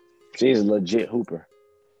 She's a legit hooper.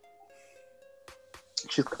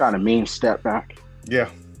 She's got a mean step back.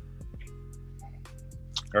 Yeah.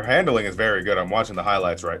 Her handling is very good. I'm watching the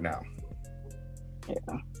highlights right now.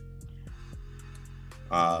 Yeah.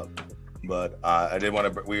 But I did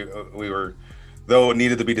want to. We were, though it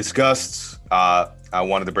needed to be discussed. I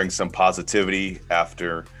wanted to bring some positivity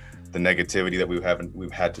after the negativity that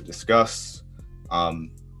we've had to discuss.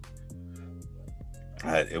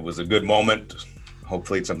 It was a good moment.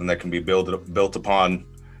 Hopefully, it's something that can be built upon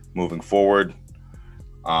moving forward.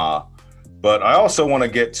 But I also want to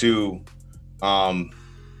get to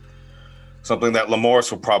something that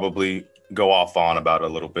Lamorse will probably go off on about a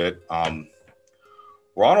little bit.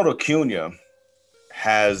 Ronald Acuna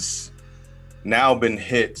has now been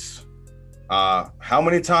hit how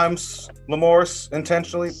many times, Lamorse,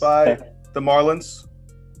 intentionally by the Marlins?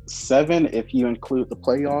 7 if you include the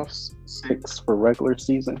playoffs, 6 for regular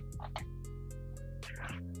season.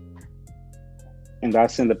 And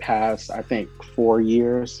that's in the past, I think, 4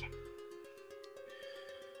 years.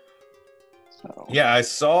 So. Yeah, I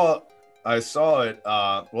saw it.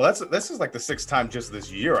 Well, this is like the 6th time just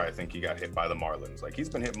this year. I think he got hit by the Marlins. Like, he's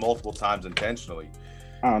been hit multiple times intentionally.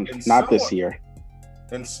 Not this year.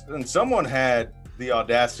 And someone had the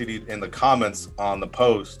audacity in the comments on the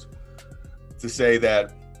post to say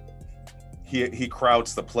that he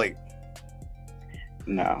crowds the plate.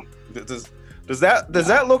 No. Does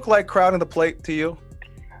that look like crowding the plate to you?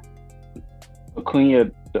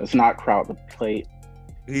 Acuna does not crowd the plate.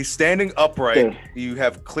 He's standing upright. You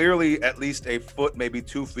have clearly at least a foot, maybe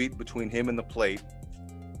 2 feet between him and the plate.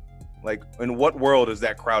 Like, in what world is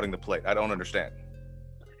that crowding the plate? I don't understand.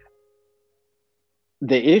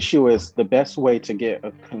 The issue is the best way to get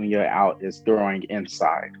Acuna out is throwing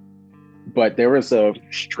inside. But there was a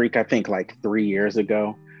streak, I think, like 3 years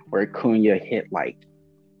ago, where Acuna hit like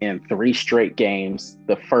in 3 straight games.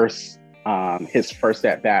 The first, his first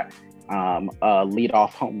at bat, a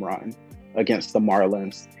leadoff home run against the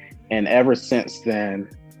Marlins, and ever since then,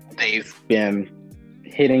 they've been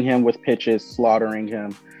hitting him with pitches, slaughtering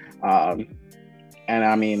him, and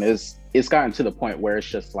I mean, it's gotten to the point where it's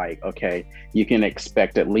just like, okay, you can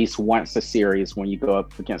expect at least once a series when you go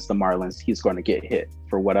up against the Marlins, he's going to get hit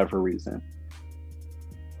for whatever reason.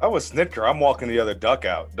 I was Snitker. I'm walking the other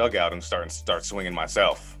dugout and start swinging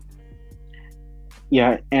myself.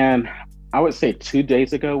 Yeah, and I would say 2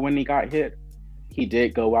 days ago when he got hit, he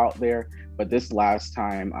did go out there. But this last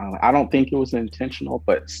time, I don't think it was intentional.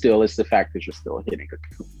 But still, it's the fact that you're still hitting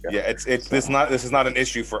Acuna. Yeah, this is not an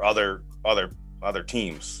issue for other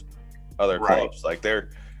teams, other clubs. Like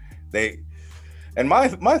they, and my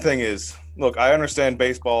thing is, look, I understand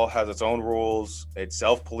baseball has its own rules. It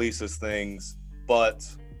self-polices things, but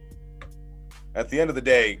at the end of the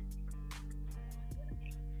day,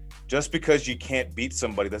 just because you can't beat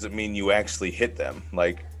somebody doesn't mean you actually hit them.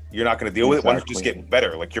 Like, you're not going to deal with it. Why don't you just get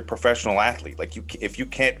better? Like, you're a professional athlete. Like, if you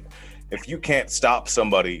can't stop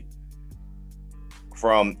somebody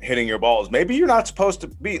from hitting your balls, maybe you're not supposed to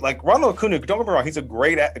be like Ronald Acuna. Don't get me wrong; he's a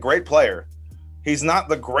great player. He's not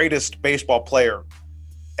the greatest baseball player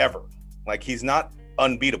ever. Like, he's not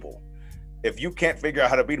unbeatable. If you can't figure out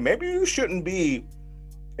how to beat him, maybe you shouldn't be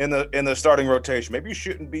in the starting rotation. Maybe you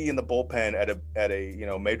shouldn't be in the bullpen at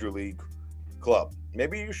a major league club.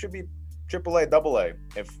 Maybe you should be AAA, AA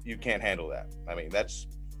if you can't handle that. I mean, that's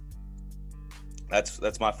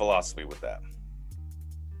my philosophy with that.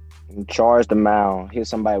 Charge the mound, hit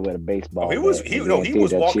somebody with a baseball. He was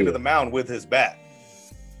walking to the mound with his bat.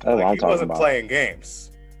 Like, he wasn't playing games.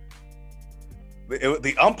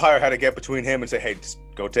 The umpire had to get between him and say, "Hey, just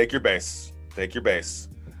go take your base. Take your base."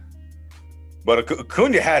 But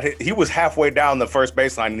Acuna he was halfway down the first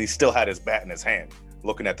baseline and he still had his bat in his hand,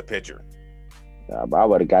 looking at the pitcher. I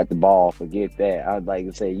would have got the ball. Forget that. I'd like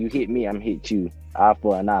to say, you hit me, I'm hit you. Eye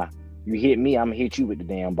for an eye. You hit me, I'm gonna hit you with the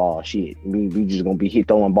damn ball. Shit, we just gonna be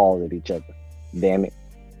throwing balls at each other. Damn it.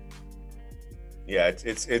 Yeah,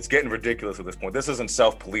 it's getting ridiculous at this point. This isn't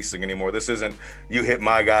self-policing anymore. This isn't you hit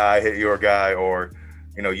my guy, I hit your guy, or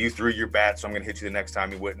you threw your bat, so I'm gonna hit you the next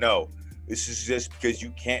time you would. No, this is just because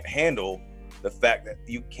you can't handle the fact that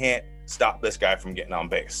you can't stop this guy from getting on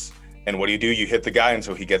base. And what do? You hit the guy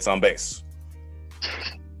until he gets on base.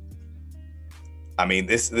 I mean,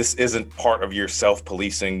 this isn't part of your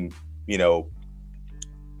self-policing,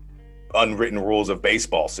 unwritten rules of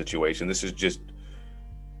baseball situation. This is just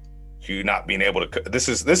you not being able to. This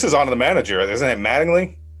is on the manager, isn't it?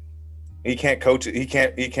 Mattingly, he can't coach it. He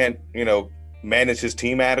can't manage his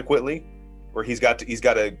team adequately, or he's got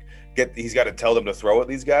to tell them to throw at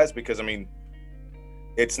these guys, because I mean,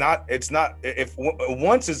 it's not if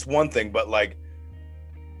once it's one thing, but like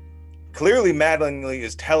clearly Mattingly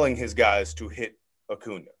is telling his guys to hit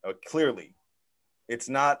Acuna. Clearly, it's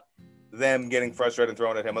not them getting frustrated and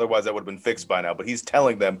throwing at him. Otherwise, that would have been fixed by now. But he's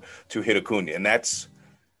telling them to hit Acuna, and that's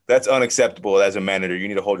unacceptable as a manager. You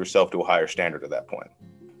need to hold yourself to a higher standard at that point.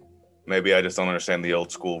 Maybe I just don't understand the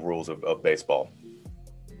old school rules of baseball.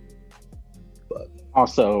 But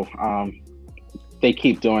also, they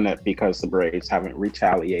keep doing it because the Braves haven't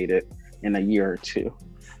retaliated in a year or two.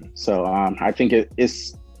 So I think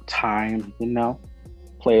it's time,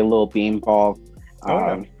 play a little beanball.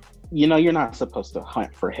 You're not supposed to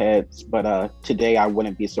hunt for heads, but today I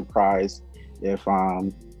wouldn't be surprised if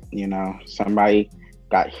somebody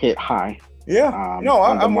got hit high. Yeah, on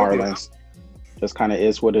the Marlins. Just kind of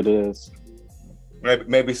is what it is.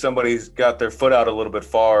 Maybe somebody's got their foot out a little bit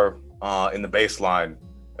far in the baseline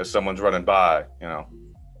as someone's running by.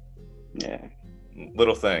 Yeah,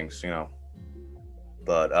 little things,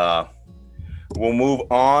 But we'll move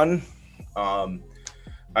on.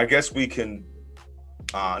 I guess we can.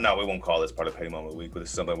 No, we won't call this part of Petty Moment of the Week, but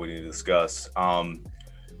it's something we need to discuss.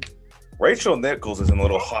 Rachel Nichols is in a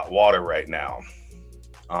little hot water right now.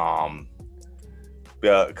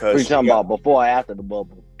 Because what are you talking about, before or after the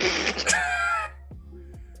bubble?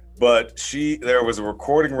 But there was a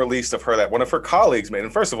recording released of her that one of her colleagues made.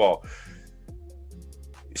 And first of all,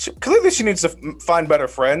 clearly she needs to find better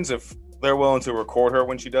friends if they're willing to record her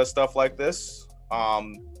when she does stuff like this.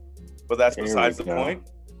 But that's besides the point.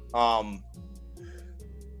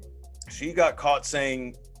 She got caught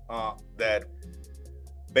saying that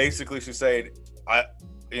basically she said,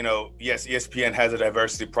 yes, ESPN has a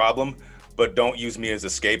diversity problem, but don't use me as a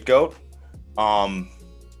scapegoat.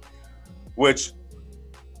 Which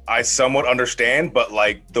I somewhat understand, but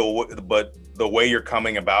like the way you're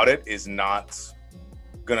coming about it is not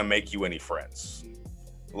gonna make you any friends.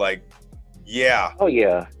 Like, yeah. Oh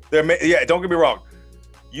yeah. Yeah. Don't get me wrong.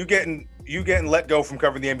 You getting let go from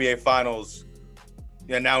covering the NBA Finals,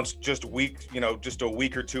 announced just a week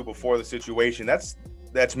or two before the situation.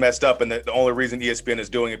 That's messed up, and the only reason ESPN is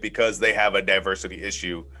doing it because they have a diversity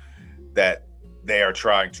issue that they are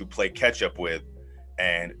trying to play catch up with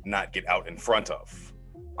and not get out in front of.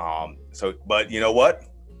 But you know what?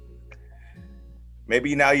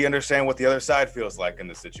 Maybe now you understand what the other side feels like in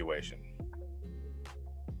this situation.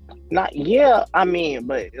 But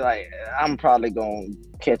like, I'm probably gonna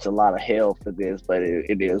catch a lot of hell for this, but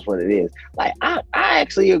it is what it is. Like, I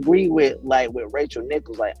actually agree with Rachel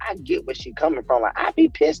Nichols. Like, I get where she's coming from. Like, I'd be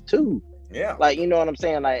pissed too. Yeah. Like, you know what I'm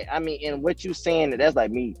saying? Like, I mean, and what you saying, that's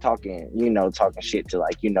like me talking shit to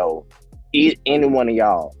any one of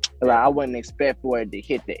y'all. Like I wouldn't expect for it to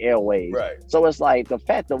hit the airwaves. Right. So it's like the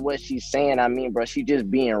fact of what she's saying. I mean, bro, she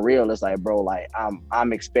just being real. It's like, bro, like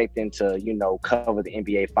I'm expecting to, cover the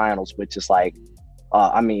NBA Finals, which is like,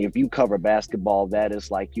 I mean, if you cover basketball, that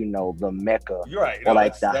is like, the mecca. You're right. Or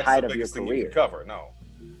like the that's height the of your biggest thing you career. can cover. No.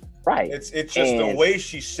 Right. It's just the way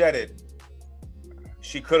she said it.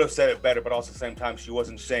 She could have said it better, but also at the same time, she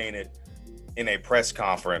wasn't saying it in a press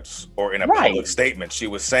conference or in a public statement. She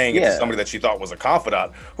was saying it to somebody that she thought was a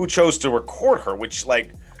confidant who chose to record her, which,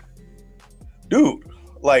 like, dude,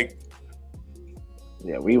 like,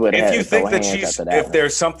 yeah, we would. If you think that if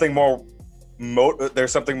there's something more,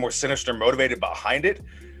 there's something more sinister motivated behind it,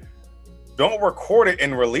 don't record it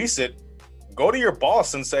and release it. Go to your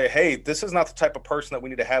boss and say, hey, this is not the type of person that we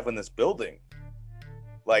need to have in this building.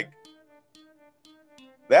 Like,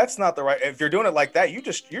 that's not the right. If you're doing it like that, you're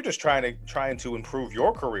just trying to improve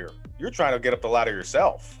your career. You're trying to get up the ladder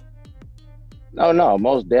yourself. No,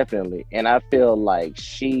 most definitely. And I feel like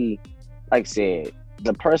she, like I said,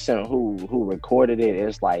 the person who recorded it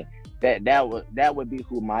is like that would be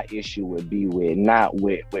who my issue would be with, not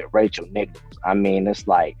with Rachel Nichols. I mean, it's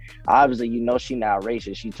like, obviously, she not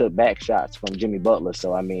racist. She took back shots from Jimmy Butler.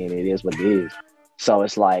 So, I mean, it is what it is. So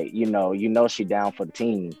it's like, she down for the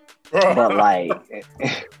team. But like,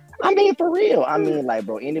 I mean, for real. I mean, like,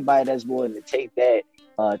 bro, anybody that's willing to take that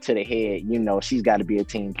to the head, she's got to be a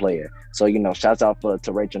team player. So, shouts out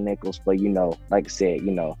to Rachel Nichols for, like I said,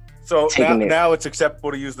 So now it's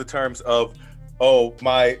acceptable to use the terms of, oh,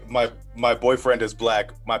 my boyfriend is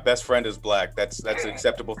black, my best friend is black. That's an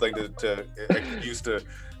acceptable thing to use to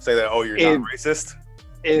say that, oh, you're not racist.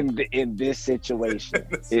 In this situation,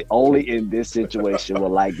 only in this situation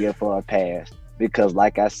will I give her a pass, because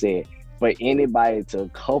like I said, for anybody to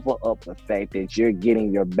cover up the fact that you're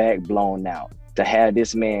getting your back blown out, to have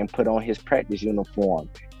this man put on his practice uniform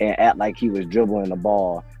and act like he was dribbling the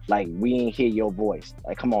ball, like we ain't hear your voice.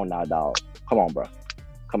 Like, come on now, dog. Come on, bro.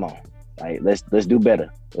 Come on. Like, let's do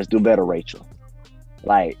better. Let's do better, Rachel.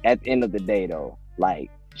 Like, at the end of the day, though,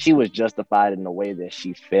 like, she was justified in the way that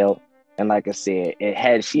she felt. And like I said,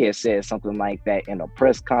 she had said something like that in a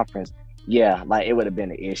press conference, yeah, like it would have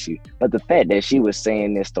been an issue. But the fact that she was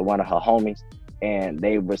saying this to one of her homies and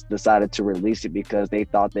they decided to release it because they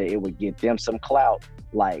thought that it would get them some clout,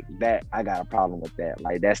 like that, I got a problem with that.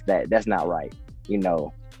 Like that's not right.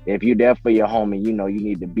 If you're there for your homie, you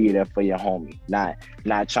need to be there for your homie,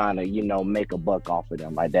 not trying to, make a buck off of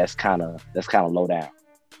them. Like that's kind of low down.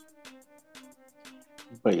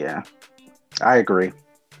 But yeah, I agree.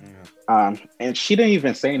 Yeah. And she didn't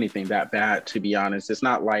even say anything that bad, to be honest. It's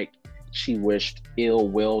not like she wished ill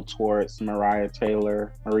will towards Maria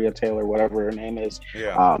Taylor, whatever her name is.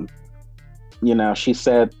 Yeah. She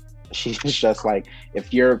said she's just like,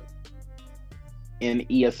 if you're in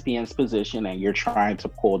ESPN's position and you're trying to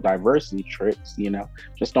pull diversity tricks,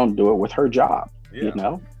 just don't do it with her job.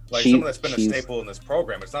 Yeah. Like someone that's been a staple in this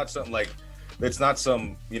program. It's not something like, it's not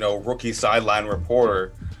some, rookie sideline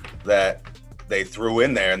reporter that they threw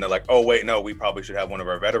in there and they're like, oh wait, no, we probably should have one of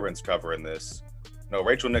our veterans covering this. No,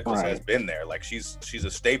 Rachel Nichols has been there. Like she's a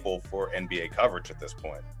staple for NBA coverage at this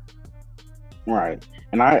point. Right.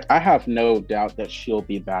 And I have no doubt that she'll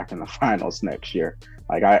be back in the finals next year.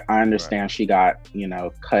 Like I understand she got,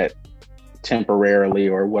 cut temporarily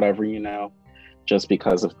or whatever, just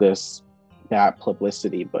because of this bad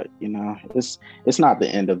publicity. But, it's not the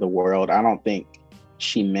end of the world. I don't think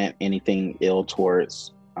she meant anything ill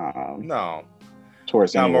towards no.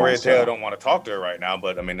 Towards now Maria Taylor don't want to talk to her right now,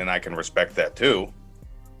 but I mean, and I can respect that too.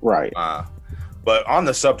 Right. But on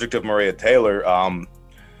the subject of Maria Taylor,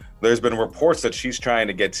 there's been reports that she's trying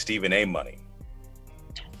to get Stephen A money.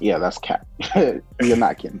 Yeah, that's cap. You're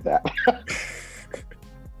not getting that.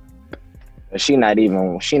 She not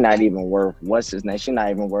even worth what's his name? She's not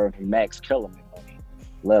even worth Max Kellerman money,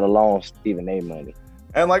 let alone Stephen A money.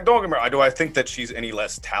 And like, don't get me wrong, do I think that she's any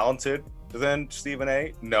less talented than Stephen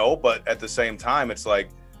A? No, but at the same time, it's like,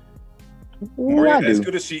 Maria, as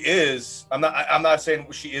good as she is, I'm not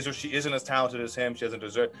saying she is or she isn't as talented as him. She doesn't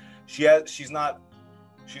deserve. She's not.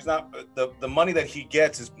 The money that he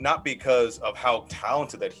gets is not because of how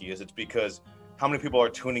talented that he is. It's because how many people are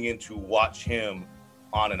tuning in to watch him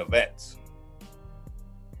on an event.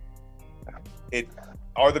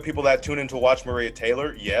 Are the people that tune in to watch Maria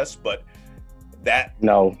Taylor? Yes, but that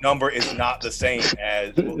number is not the same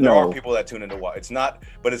as there are people that tune in to watch. It's not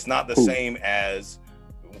the same as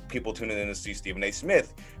people tuning in to see Stephen A.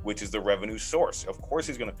 Smith, which is the revenue source. Of course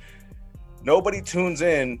nobody tunes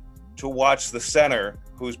in to watch the center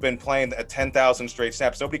who's been playing at 10,000 straight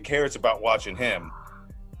snaps. Nobody cares about watching him.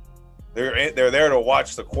 They're there to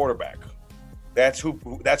watch the quarterback. That's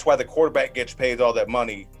why the quarterback gets paid all that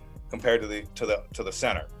money compared to the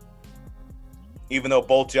center. Even though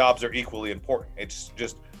both jobs are equally important,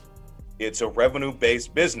 it's a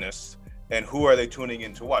revenue-based business. And who are they tuning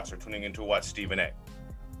in to watch? They're tuning in to watch Stephen A.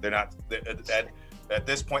 They're not at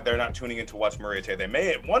this point. They're not tuning in to watch Maria Taylor. They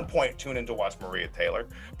may at one point tune in to watch Maria Taylor,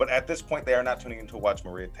 but at this point they are not tuning in to watch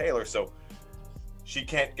Maria Taylor. So she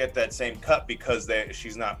can't get that same cut because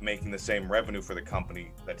she's not making the same revenue for the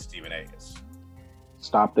company that Stephen A is.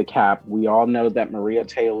 Stop the cap. We all know that Maria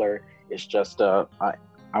Taylor is just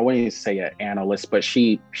I wouldn't even say an analyst, but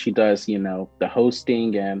she does, the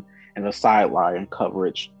hosting and the sideline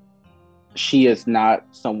coverage. She is not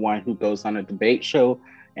someone who goes on a debate show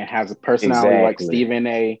and has a personality like Stephen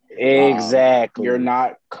A. Exactly. You're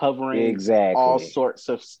not covering all sorts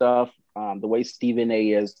of stuff. The way Stephen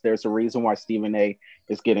A. is, there's a reason why Stephen A.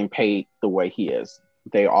 is getting paid the way he is.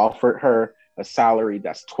 They offered her a salary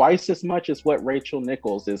that's twice as much as what Rachel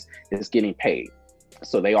Nichols is getting paid.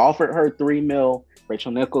 So they offered her $3 million.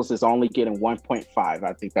 Rachel Nichols is only getting 1.5.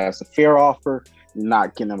 I think that's a fair offer.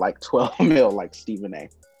 Not getting like 12 million like Stephen A.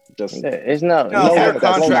 It's no their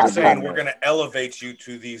contract saying we're going to elevate you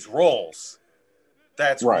to these roles.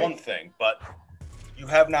 That's right. One thing, but you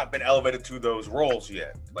have not been elevated to those roles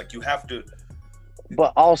yet. Like you have to.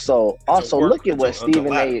 But also look at what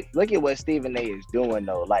Stephen A. is doing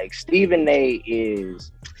though. Like Stephen A.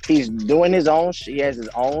 he's doing his own. He has his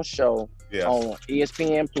own show on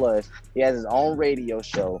ESPN Plus. He has his own radio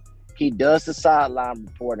show. He does the sideline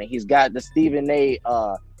reporting. He's got the Stephen A.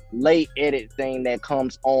 Late edit thing that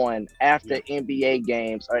comes on after NBA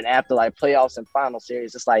games or after like playoffs and final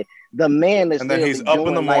series. It's like the man is, and then he's up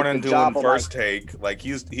in the morning doing first take. Like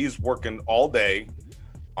he's working all day.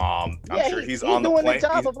 I'm sure he's on the plane. He's doing the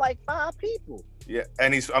job of like 5 people. Yeah,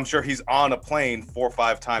 and I'm sure he's on a plane 4 or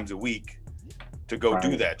 5 times a week to go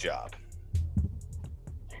do that job.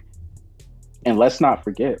 And let's not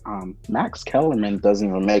forget, Max Kellerman doesn't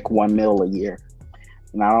even make $1 million a year.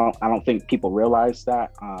 And I don't think people realize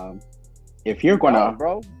that. If you're gonna,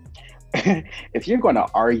 if you're gonna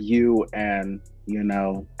argue and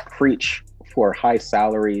preach for high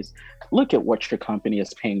salaries, look at what your company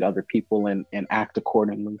is paying other people and act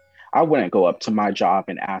accordingly. I wouldn't go up to my job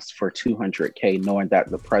and ask for $200K, knowing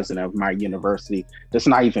that the president of my university does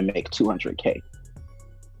not even make $200K.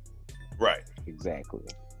 Right. Exactly.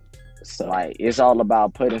 So like it's all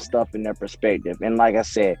about putting stuff in their perspective, and like I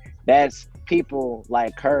said, that's people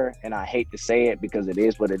like her, and I hate to say it because it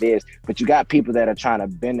is what it is, but you got people that are trying to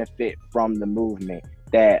benefit from the movement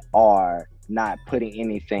that are not putting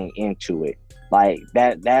anything into it. Like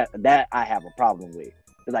that I have a problem with.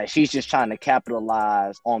 Like she's just trying to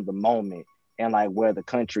capitalize on the moment and like where the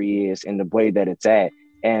country is and the way that it's at,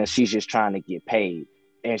 and she's just trying to get paid,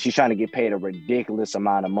 and she's trying to get paid a ridiculous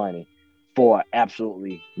amount of money for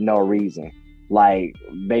absolutely no reason. Like,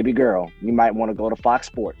 baby girl, you might want to go to Fox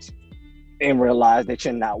Sports and realize that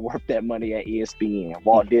you're not worth that money at ESPN.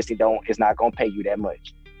 Walt Disney is not going to pay you that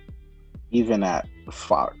much. Even at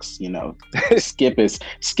Fox, Skip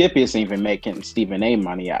isn't even making Stephen A.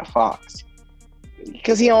 money at Fox.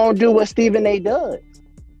 Because he don't do what Stephen A. does.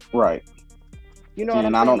 Right. You know what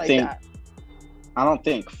I'm saying? I don't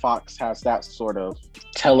think Fox has that sort of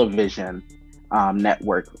television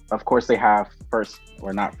network. Of course, they have First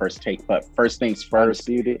Take, but First Things First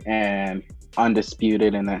and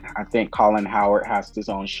Undisputed, and then I think Colin Howard has his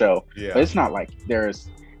own show. Yeah. But it's not like there's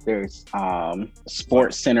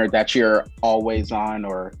Sports Center that you're always on,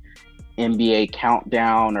 or NBA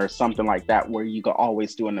Countdown or something like that where you can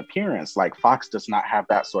always do an appearance. Like Fox does not have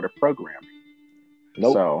that sort of programming.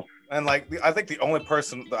 Nope. So, and like I think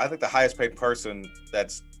the highest paid person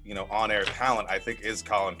that's on air talent I think is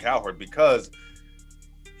Colin Cowherd, because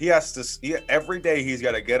he has to every day he's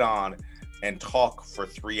got to get on and talk for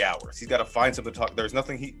 3 hours. He's got to find something to talk. There's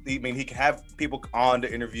nothing he can have people on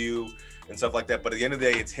to interview and stuff like that, but at the end of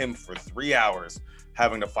the day it's him for 3 hours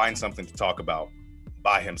having to find something to talk about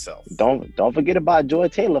by himself. Don't forget about Joy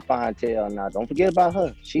Taylor Fontaine now. Don't forget about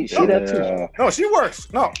her. She does too. No, she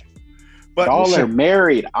works. No. But y'all are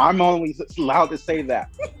married. I'm only allowed to say that.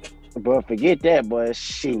 But forget that, but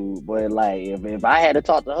shoot. But like if I had to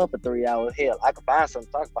talk to her for 3 hours, hell, I could find something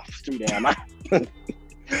to talk about for 3 damn hours.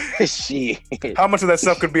 Shit. How much of that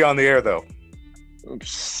stuff could be on the air though? Good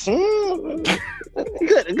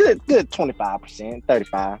 25%,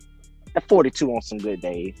 35. At 42 on some good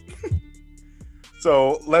days.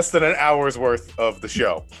 So less than an hour's worth of the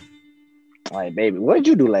show. Like, baby, what did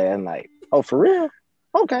you do last night? Oh, for real?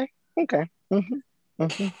 Okay.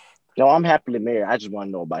 Mm-hmm. No, I'm happily married. I just want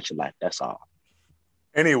to know about your life. That's all.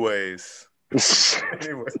 Anyways,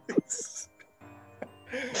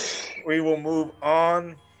 we will move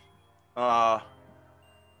on.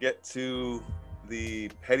 get to the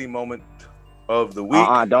petty moment of the week.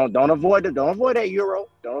 Don't avoid that Euro.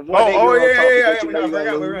 Don't avoid that Euro. Yeah. I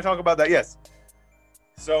forgot we were gonna talk about that. Yes.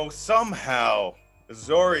 So somehow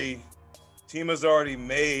team has already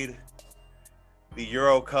made the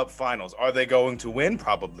Euro Cup finals. Are they going to win?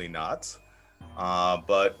 Probably not.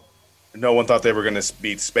 But no one thought they were going to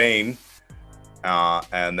beat Spain,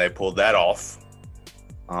 and they pulled that off.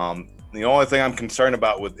 The only thing I'm concerned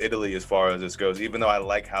about with Italy as far as this goes, even though I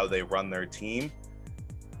like how they run their team,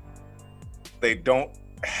 they don't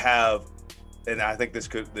have, and I think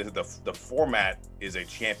the format is a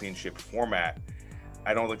championship format.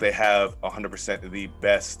 I don't think they have 100% of the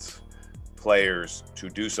best players to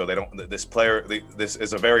do so. This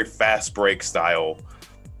is a very fast break style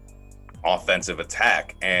offensive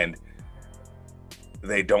attack, and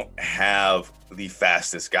they don't have the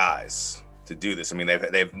fastest guys to do this. I mean,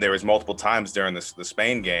 there was multiple times during the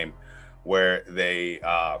Spain game where they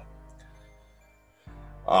had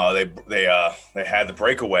the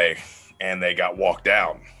breakaway and they got walked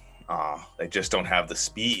down. They just don't have the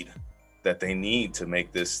speed that they need to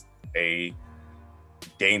make this a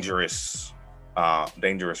dangerous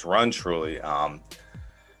run, truly.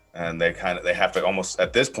 And they have to almost,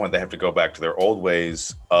 at this point, they have to go back to their old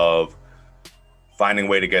ways of finding a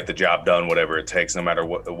way to get the job done, whatever it takes, no matter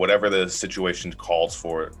whatever the situation calls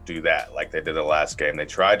for, do that, like they did the last game. They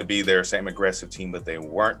tried to be their same aggressive team, but they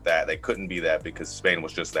weren't that. They couldn't be that because Spain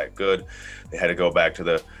was just that good. They had to go back to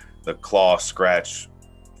the claw, scratch,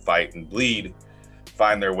 fight, and bleed,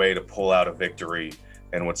 find their way to pull out a victory,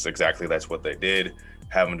 and that's what they did,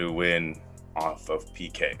 having to win off of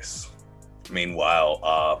PKs.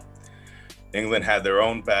 Meanwhile, England had their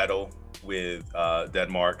own battle with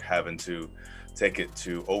Denmark, having to take it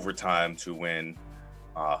to overtime to win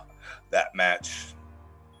that match.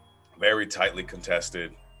 Very tightly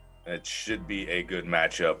contested. It should be a good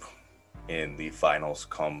matchup in the finals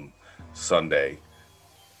come Sunday,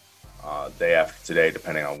 day after today,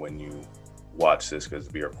 depending on when you watch this,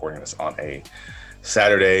 because we are recording this on a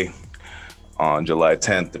Saturday on July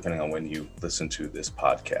 10th, depending on when you listen to this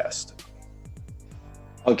podcast.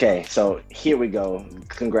 Okay, so here we go.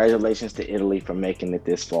 Congratulations to Italy for making it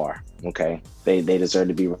this far. Okay, they deserve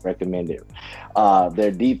to be recommended.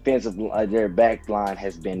 Their their back line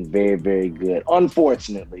has been very, very good.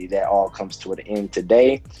 Unfortunately, that all comes to an end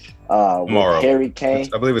today. Tomorrow. With Harry Kane.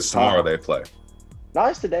 I believe it's tomorrow they play. No,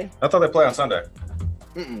 it's today. I thought they play on Sunday.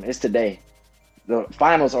 It's today. The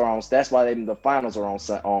finals are on. That's why the finals are on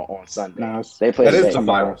Sunday. No, they play. That today. is the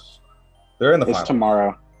finals. They're in the finals. It's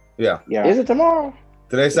tomorrow. Yeah. Is it tomorrow?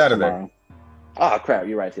 Today's Saturday. Tomorrow. Oh crap!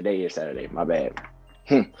 You're right. Today is Saturday. My bad.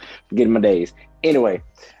 Forgetting my days. Anyway,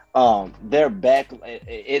 their back.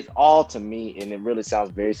 It's all, to me, and it really sounds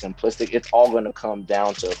very simplistic. It's all going to come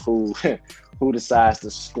down to who decides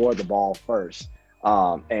to score the ball first.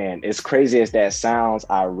 And as crazy as that sounds,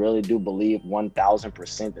 I really do believe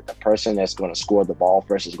 1,000% that the person that's going to score the ball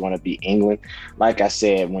first is going to be England. Like I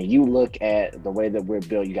said, when you look at the way that we're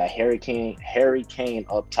built, you got Harry Kane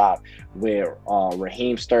up top with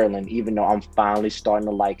Raheem Sterling, even though I'm finally starting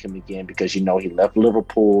to like him again because, he left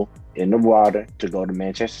Liverpool in the water to go to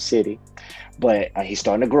Manchester City. But he's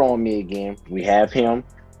starting to grow on me again. We have him.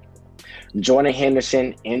 Jordan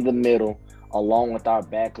Henderson in the middle, along with our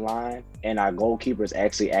back line, and our goalkeeper is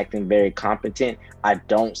actually acting very competent. I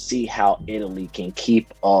don't see how Italy can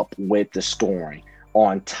keep up with the scoring.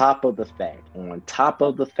 On top of the fact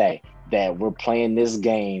that we're playing this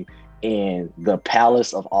game in the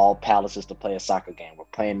palace of all palaces to play a soccer game. We're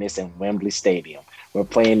playing this in Wembley Stadium. We're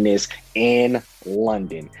playing this in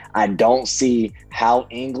London. I don't see how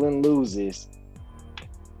England loses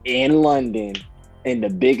in London in the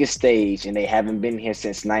biggest stage, and they haven't been here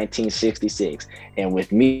since 1966. And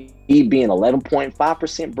with me being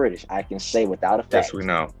 11.5% British, I can say without a fact, Yes, we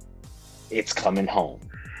know. it's coming home.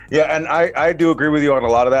 Yeah, and I do agree with you on a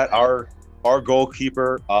lot of that. Our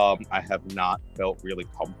goalkeeper, I have not felt really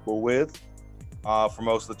comfortable with for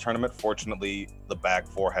most of the tournament. Fortunately, the back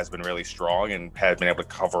four has been really strong and has been able to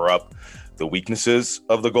cover up the weaknesses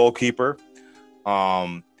of the goalkeeper.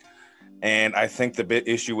 And I think the big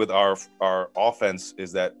issue with our offense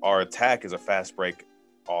is that our attack is a fast break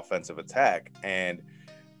offensive attack, and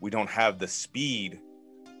we don't have the speed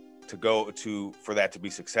for that to be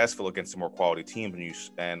successful against a more quality team. You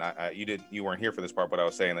weren't here for this part, but I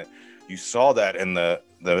was saying that you saw that in the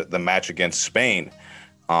match against Spain.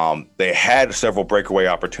 They had several breakaway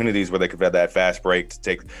opportunities where they could have that fast break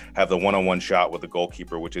to have the one-on-one shot with the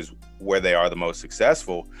goalkeeper, which is where they are the most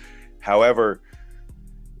successful. However,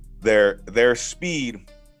 their speed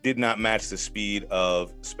did not match the speed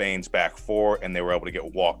of Spain's back four, and they were able to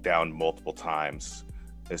get walked down multiple times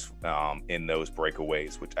in those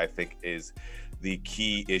breakaways, which I think is the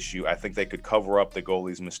key issue. I think they could cover up the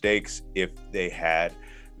goalie's mistakes if they had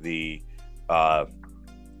the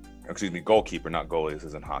goalkeeper, not goalie. This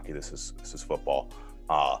isn't hockey. This is football.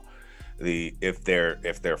 If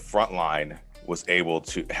their front line was able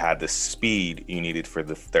to have the speed you needed for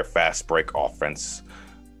their fast break offense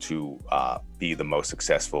to be the most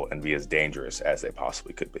successful and be as dangerous as they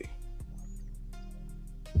possibly could be.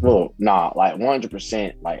 Well, nah, like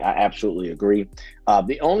 100%. Like I absolutely agree.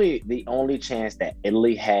 The only chance that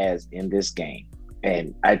Italy has in this game,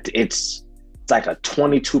 and it's like a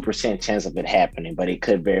 22% chance of it happening, but it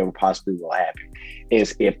could very possibly will happen,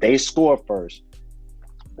 is if they score first.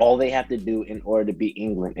 All they have to do in order to beat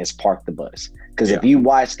England is park the bus. Because if you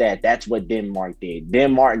watch that, that's what Denmark did.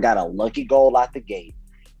 Denmark got a lucky goal out the gate,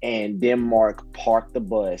 and Denmark parked the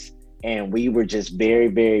bus. And we were just very,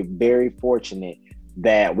 very, very fortunate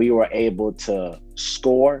that we were able to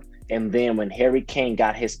score. And then when Harry Kane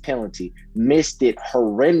got his penalty, missed it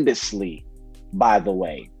horrendously, by the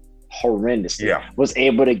way, was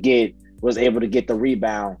able to get the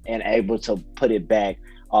rebound and able to put it back.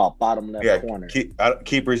 Bottom left corner.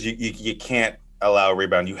 Keepers, you can't allow a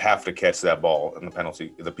rebound. You have to catch that ball in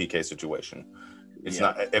the PK situation. It's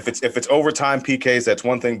not if it's overtime PKs, that's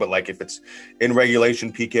one thing. But like if it's in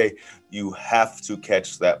regulation PK, you have to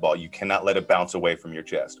catch that ball. You cannot let it bounce away from your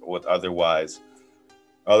chest. Otherwise,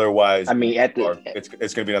 I mean, it's going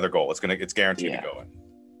to be another goal. It's guaranteed to go in.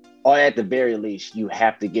 Or at the very least, you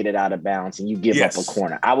have to get it out of bounds and you give up a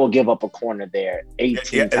corner. I will give up a corner there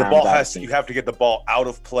 18 times. The ball you have to get the ball out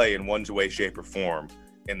of play in one way, shape, or form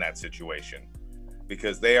in that situation,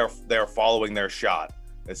 because they are following their shot.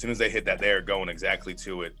 As soon as they hit that, they are going exactly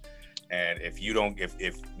to it. And if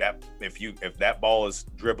that ball is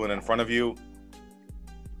dribbling in front of you,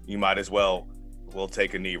 you might as well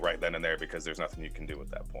take a knee right then and there, because there's nothing you can do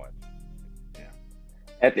at that point.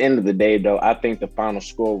 At the end of the day, though, I think the final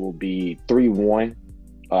score will be 3-1.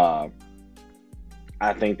 I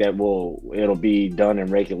think that it'll be done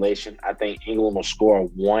in regulation. I think England will score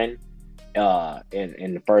 1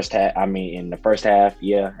 in the first half. In the first half,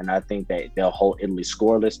 and I think that they'll hold Italy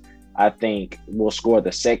scoreless. I think we'll score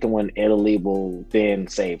the second one. Italy will then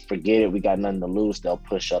say, forget it, we got nothing to lose. They'll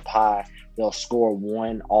push up high. They'll score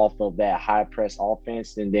 1 off of that high press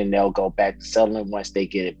offense, and then they'll go back to settling once they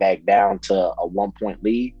get it back down to a 1-point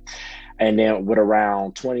lead. And then with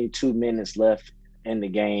around 22 minutes left in the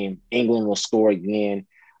game, England will score again.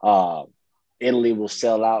 Italy will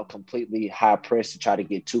sell out completely high press to try to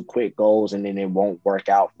get 2 quick goals, and then it won't work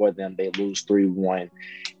out for them. They lose 3-1.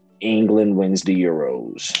 England wins the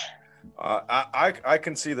Euros. I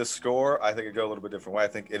can see the score. I think it go a little bit different way. I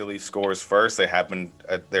think Italy scores first. They have been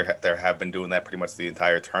doing that pretty much the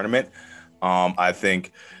entire tournament. I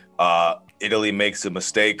think Italy makes a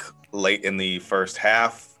mistake late in the first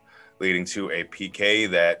half, leading to a PK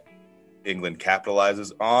that England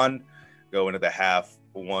capitalizes on. Go into the half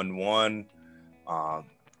 1-1.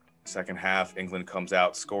 Second half, England comes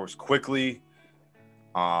out, scores quickly.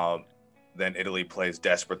 Then Italy plays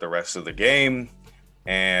desperate the rest of the game,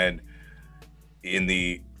 and in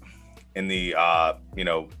the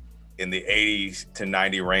 80 to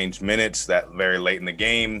 90 range minutes, that very late in the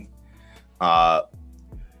game,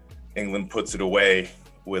 England puts it away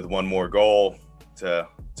with 1 more goal to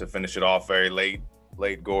finish it off very late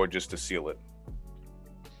gorgeous to seal it.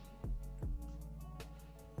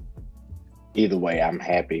 Either way, I'm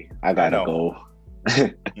happy. I gotta go.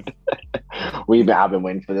 I've been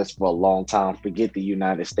waiting for this for a long time. Forget the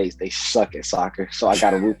United States; they suck at soccer. So I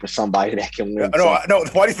got to root for somebody that can win. No.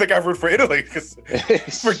 Why do you think I root for Italy? Because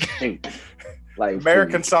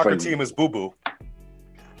American soccer team is boo boo.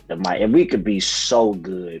 And we could be so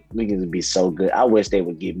good. I wish they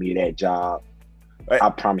would give me that job. I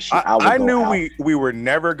promise you. I knew we were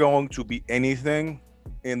never going to be anything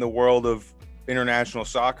in the world of international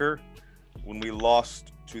soccer when we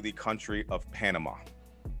lost to the country of Panama.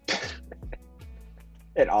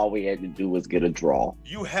 And all we had to do was get a draw.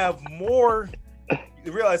 You have more.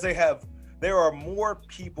 You realize there are more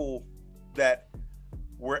people that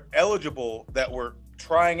were eligible, that were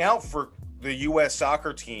trying out for the U.S.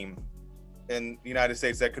 soccer team in the United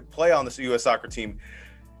States that could play on this U.S. soccer team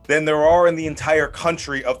than there are in the entire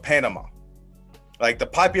country of Panama. Like, the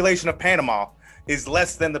population of Panama is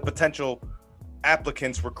less than the potential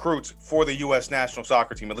applicants, recruits for the U.S. national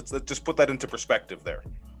soccer team. Let's just put that into perspective there.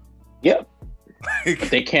 Yep.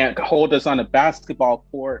 They can't hold us on a basketball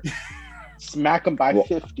court, smack them by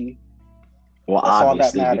 50. Well, that's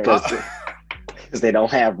obviously, all that matters. Because they don't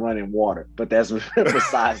have running water. But that's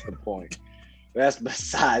besides the point.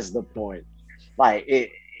 Like,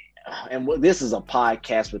 this is a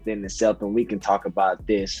podcast within itself, and we can talk about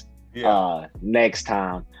this next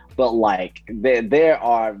time. But like there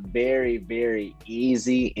are very, very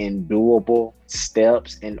easy and doable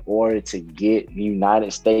steps in order to get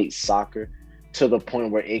United States soccer to the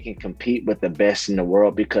point where it can compete with the best in the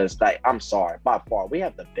world. Because, like, I'm sorry, by far we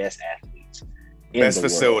have the best athletes, best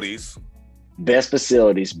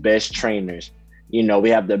facilities, best trainers. You know, we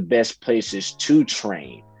have the best places to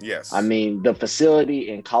train. Yes, I mean, the facility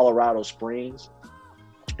in Colorado Springs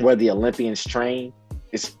where the Olympians train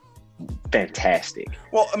is fantastic.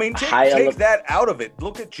 Well, I mean, take that out of it.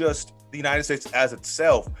 Look at just the United States as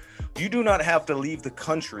itself. You do not have to leave the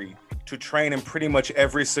country to train in pretty much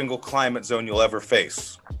every single climate zone you'll ever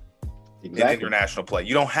face in international play.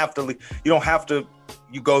 You don't have to.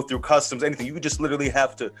 You go through customs, anything. You just literally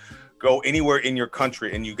have to go anywhere in your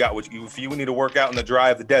country, and you got what you. If you need to work out in the dry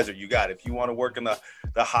of the desert, you got it. If you want to work in the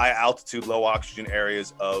high altitude, low oxygen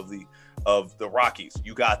areas of the Rockies,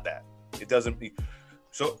 you got that. It doesn't.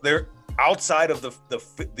 So they're outside of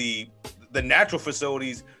the natural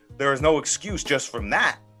facilities. There is no excuse just from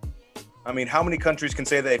that. I mean, how many countries can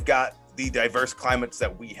say they've got the diverse climates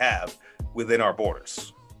that we have within our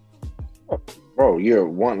borders? Bro, you're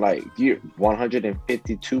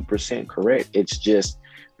 152% correct. It's just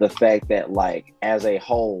the fact that, like, as a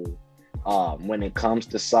whole, when it comes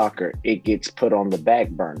to soccer, it gets put on the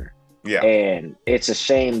back burner. Yeah. And it's a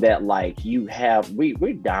shame that, like,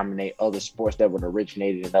 we dominate other sports that were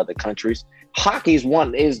originated in other countries. Hockey is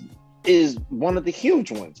one of the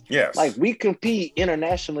huge ones. Yes. Like, we compete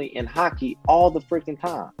internationally in hockey all the freaking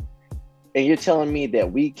time. And you're telling me that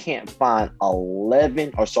we can't find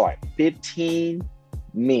 15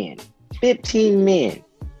 men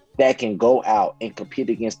that can go out and compete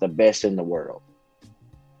against the best in the world.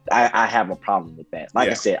 I have a problem with that. Like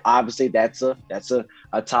I said, obviously that's a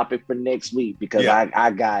topic for next week, because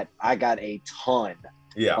I got a ton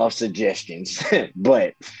of suggestions.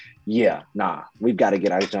 But we've got to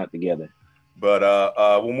get our junk together. But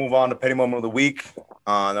we'll move on to petty moment of the week.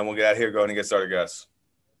 Then we'll get out here, go ahead and get started, guys.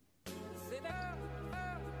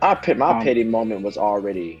 My petty moment was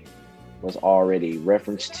already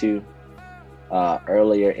referenced to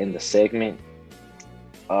earlier in the segment.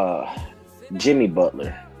 Jimmy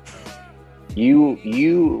Butler,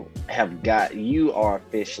 you are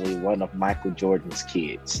officially one of Michael Jordan's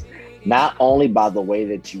kids. Not only by the way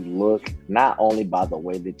that you look, not only by the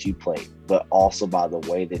way that you play, but also by the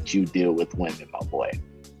way that you deal with women, my boy.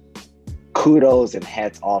 Kudos and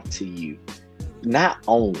hats off to you. Not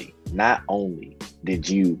only did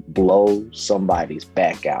you blow somebody's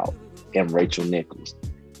back out in Rachel Nichols,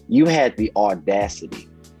 you had the audacity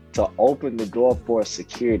to open the door for a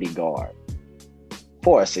security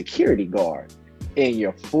guard in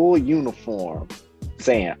your full uniform,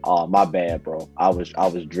 saying, "Oh, my bad, bro. I was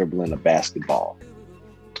dribbling a basketball."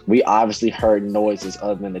 We obviously heard noises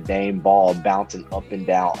other than the dang ball bouncing up and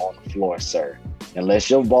down on the floor, sir. Unless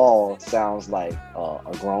your ball sounds like a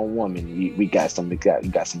grown woman, you got some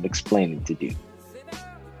explaining to do.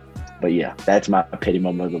 But yeah, that's my petty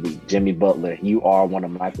moment of the week. Jimmy Butler, you are one of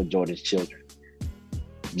Michael Jordan's children.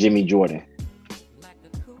 Jimmy Jordan.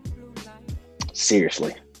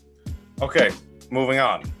 Seriously. Okay, moving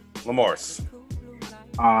on. Lamorse.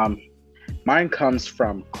 Mine comes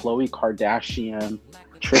from Khloe Kardashian,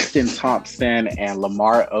 Tristan Thompson, and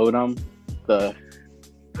Lamar Odom, the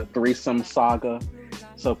threesome saga.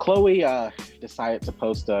 So Khloe decided to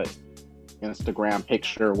post a Instagram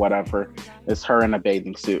picture, whatever. It's her in a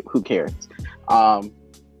bathing suit. Who cares?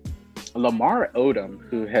 Lamar Odom,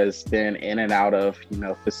 who has been in and out of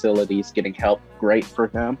facilities getting help, great for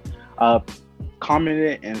him.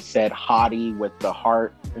 Commented and said hottie with the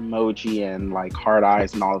heart emoji and like heart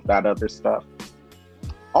eyes and all of that other stuff.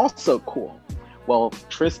 Also cool. Well,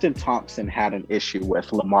 Tristan Thompson had an issue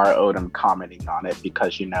with Lamar Odom commenting on it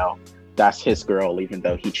because that's his girl, even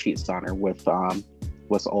though he cheats on her with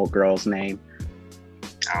what's the old girl's name?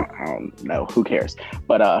 I don't know. Who cares?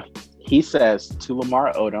 But he says to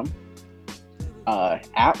Lamar Odom,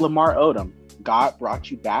 at Lamar Odom, God brought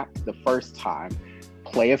you back the first time.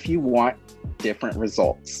 Play if you want, different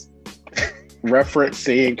results.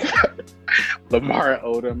 Referencing Lamar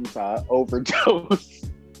Odom's overdose.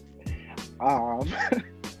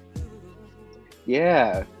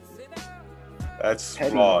 Yeah. That's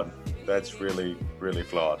flawed. That's really, really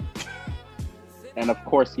flawed. And of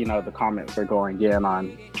course, the comments are going in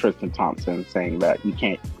on Tristan Thompson saying that you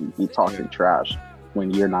can't be talking trash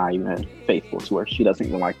when you're not even faithful to her. She doesn't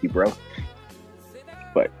even like you, bro.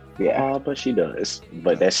 But yeah, but she does.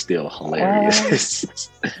 But that's still hilarious.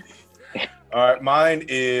 All right, mine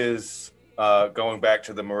is going back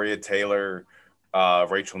to the Maria Taylor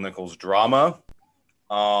Rachel Nichols drama.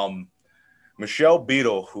 Michelle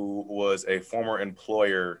Beadle, who was a former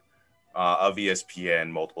employer of ESPN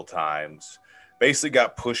multiple times, basically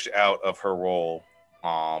got pushed out of her role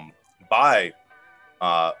by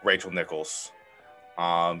Rachel Nichols.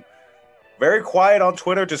 Very quiet on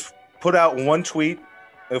Twitter, just put out one tweet,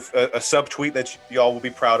 a subtweet that y'all will be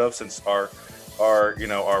proud of, since our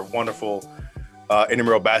wonderful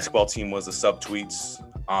intramural basketball team was the subtweets.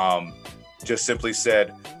 Just simply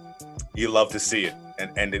said, "You love to see it,"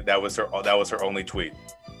 and ended. That was her only tweet,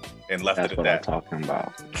 and left it at that. That's what I'm talking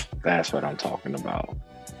about. That's what I'm talking about.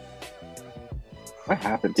 What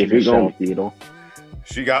happened to Michelle Beadle?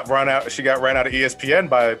 She got ran out of ESPN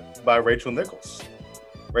by Rachel Nichols.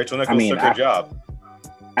 Rachel Nichols took her job.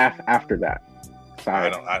 After that. Sorry. I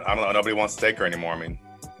don't know. Nobody wants to take her anymore. I mean,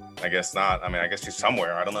 I guess not. I mean, I guess she's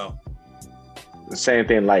somewhere. I don't know. The same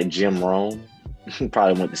thing like Jim Rome.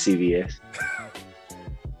 Probably went to CBS.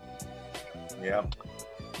 Yeah.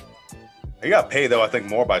 He got paid, though, I think,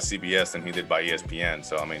 more by CBS than he did by ESPN.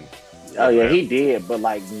 So, I mean. Oh, yeah, he did. But,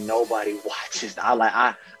 like, nobody watches.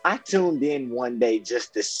 I tuned in one day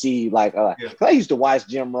just to see, like, I used to watch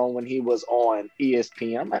Jim Rome when he was on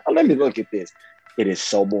ESPN. I'm like, let me look at this. It is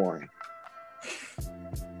so boring.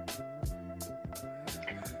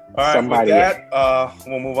 All right, with that,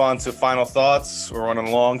 we'll move on to final thoughts. We're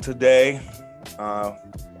running long today. Go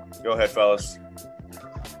ahead, fellas.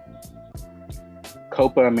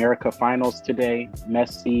 Copa America finals today.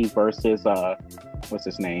 Messi versus what's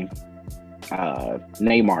his name?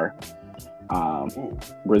 Neymar.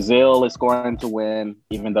 Brazil is going to win,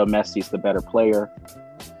 even though Messi's the better player.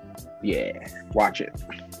 Yeah, watch it.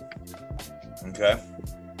 Okay.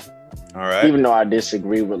 All right. Even though I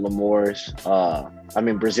disagree with Lemoore's,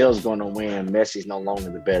 Brazil's going to win. Messi's no longer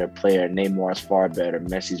the better player. Neymar's far better.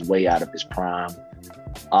 Messi's way out of his prime.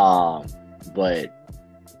 But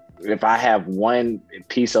if I have one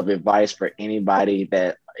piece of advice for anybody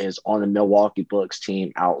that is on the Milwaukee Bucks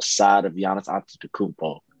team outside of Giannis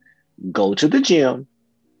Antetokounmpo, go to the gym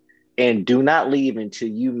and do not leave until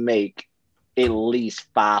you make at least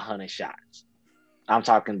 500 shots. I'm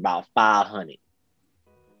talking about 500.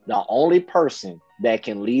 The only person that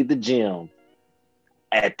can leave the gym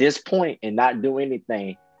at this point and not do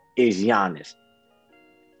anything is Giannis.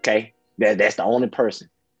 Okay, that's the only person.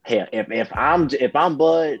 Hell, if I'm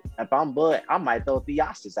Bud, I might throw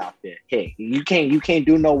Theosis out there. Hey, you can't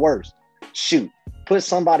do no worse. Shoot, put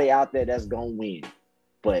somebody out there that's gonna win.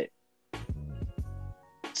 But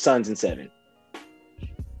Suns in 7.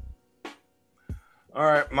 All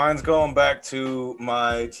right, mine's going back to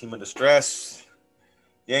my team of distress.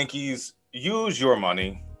 Yankees, use your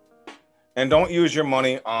money, and don't use your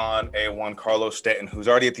money on a Juan Carlos Stanton, who's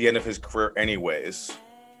already at the end of his career anyways,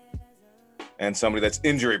 and somebody that's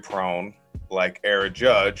injury prone like Aaron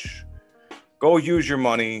Judge. Go use your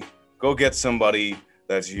money. Go get somebody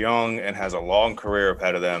that's young and has a long career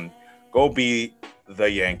ahead of them. Go be the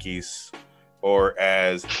Yankees, or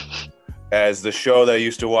as the show that I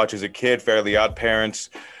used to watch as a kid, Fairly Odd Parents,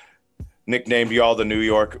 nicknamed y'all the New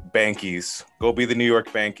York Bankies. Go be the New York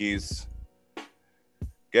Bankies.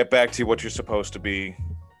 Get back to what you're supposed to be.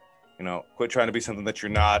 Quit trying to be something that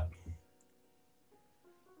you're not.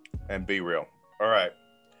 And be real. All right.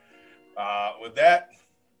 With that,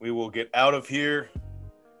 we will get out of here.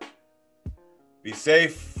 Be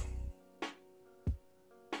safe.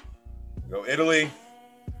 Go Italy.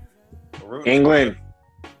 England.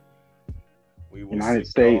 We will United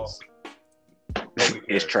States.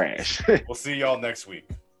 It's trash. We'll see y'all next week.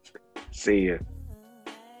 See ya.